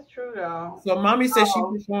 That's true though. So mommy said she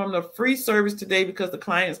performed a free service today because the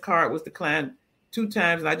client's card was declined 2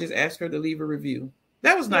 times, and I just asked her to leave a review.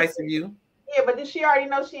 That was nice of you. Yeah, but did she already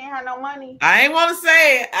know she ain't had no money? I ain't want to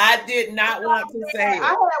say it. I did not want to say it. I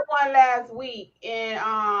had one last week, and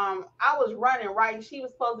I was running, right? She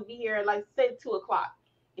was supposed to be here at like say 2:00,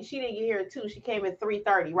 and she didn't get here at 2. She came at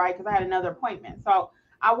 3:30, right? Because I had another appointment. So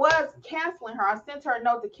I was canceling her. I sent her a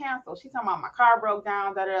note to cancel. She's talking about my car broke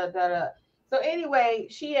down, da-da-da-da. So anyway,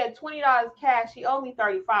 she had $20 cash. She owed me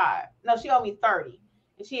 35. No, she owed me 30.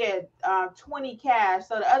 And she had 20 cash.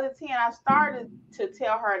 So the other 10, I started to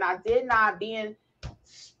tell her, and I did not, being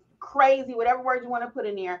crazy, whatever word you want to put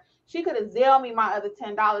in there. She could have Zelled me my other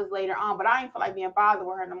 $10 later on, but I ain't feel like being bothered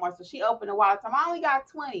with her no more. So she opened the wallet. I only got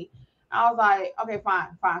 20. I was like, okay, fine.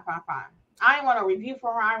 I ain't want a review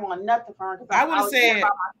for her. I ain't want nothing for her. I would have said,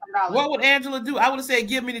 what would Angela do? I would have said,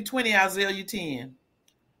 give me the 20, I'll Zell you 10.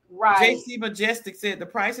 Right. JC Majestic said the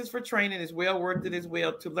prices for training is well worth it as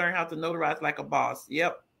well to learn how to notarize like a boss.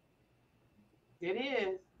 Yep. It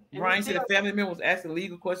is. Brian said a family member was asking a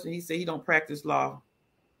legal question. He said he don't practice law.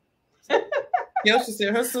 Kelsey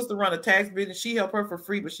said her sister run a tax business. She helped her for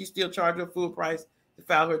free, but she still charge her full price to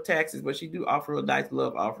file her taxes. But she do offer a nice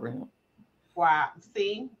love offering. Wow.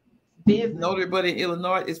 See? Business. Notary, but in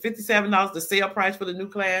Illinois, it's $57 the sale price for the new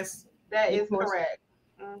class. That is correct.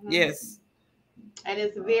 Mm-hmm. Yes. And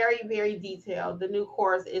it's very, very detailed. The new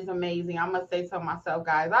course is amazing. I must say so myself,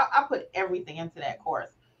 guys. I put everything into that course.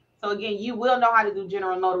 So again, you will know how to do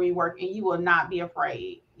general notary work, and you will not be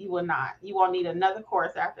afraid. You will not. You won't need another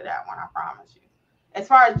course after that one, I promise you. As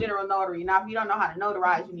far as general notary, now if you don't know how to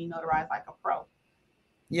notarize, you need to notarize like a pro.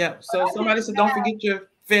 Yeah. So somebody said, don't forget your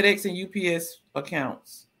FedEx and UPS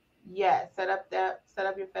accounts. Yeah, set up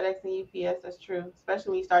your FedEx and UPS. That's true.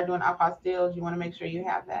 Especially when you start doing apostilles, you want to make sure you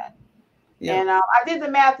have that. Yeah. And I did the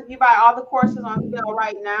math. If you buy all the courses on sale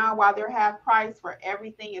right now, while they're half price for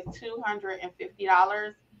everything is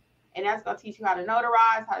 $250. And that's going to teach you how to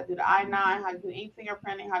notarize, how to do the I-9, how to do ink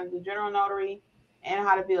fingerprinting, how to do general notary, and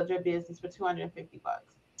how to build your business for $250.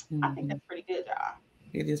 Mm-hmm. I think that's pretty good, y'all.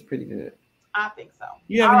 It is pretty good. I think so.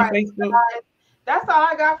 You have any Facebook? Guys, that's all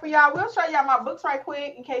I got for y'all. We'll show y'all my books right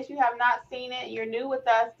quick in case you have not seen it. You're new with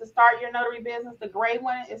us to start your notary business. The gray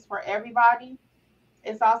one is for everybody.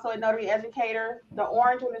 It's also a notary educator. The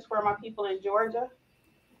orange one is for my people in Georgia,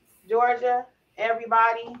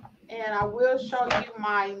 everybody. And I will show you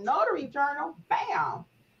my notary journal. Bam.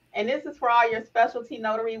 And this is for all your specialty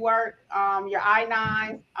notary work, your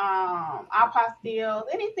I-9s, apostilles,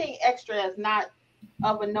 anything extra that's not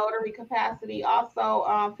of a notary capacity.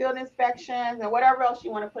 Also, field inspections and whatever else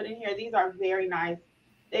you want to put in here. These are very nice.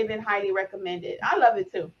 They've been highly recommended. I love it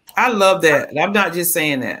too. I love that. I'm not just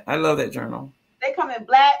saying that. I love that journal. They come in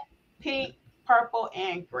black, pink, purple,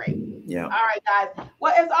 and gray. Yeah. All right, guys.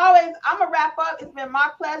 Well, as always, I'm going to wrap up. It's been my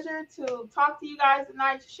pleasure to talk to you guys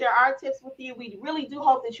tonight, to share our tips with you. We really do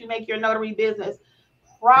hope that you make your notary business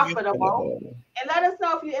profitable. And let us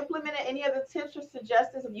know if you implemented any of the tips or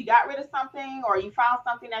suggestions, if you got rid of something or you found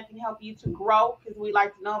something that can help you to grow, because we'd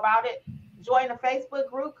like to know about it. Join the Facebook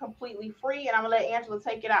group, completely free, and I'm going to let Angela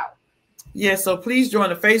take it out. Yeah, so please join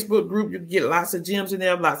the Facebook group. You can get lots of gems in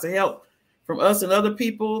there, lots of help from us and other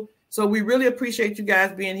people. So we really appreciate you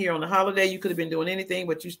guys being here on the holiday. You could have been doing anything,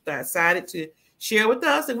 but you decided to share with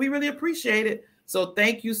us, and we really appreciate it. So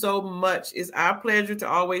thank you so much. It's our pleasure to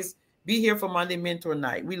always be here for Monday Mentor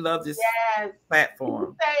Night. We love this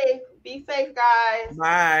platform. Be safe, guys.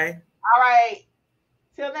 Bye. All right.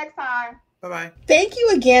 Till next time. Bye-bye. Thank you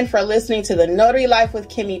again for listening to the Notary Life with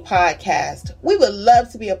Kimmi podcast. We would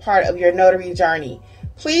love to be a part of your notary journey.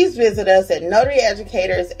 Please visit us at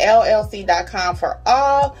notaryeducatorsllc.com for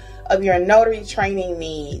all of your notary training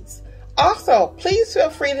needs. Also, please feel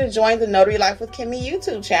free to join the Notary Life with Kimmi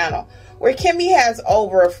YouTube channel, where Kimmi has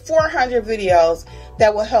over 400 videos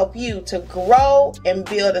that will help you to grow and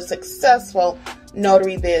build a successful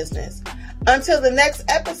notary business. Until the next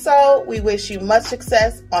episode, we wish you much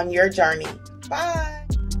success on your journey. Bye.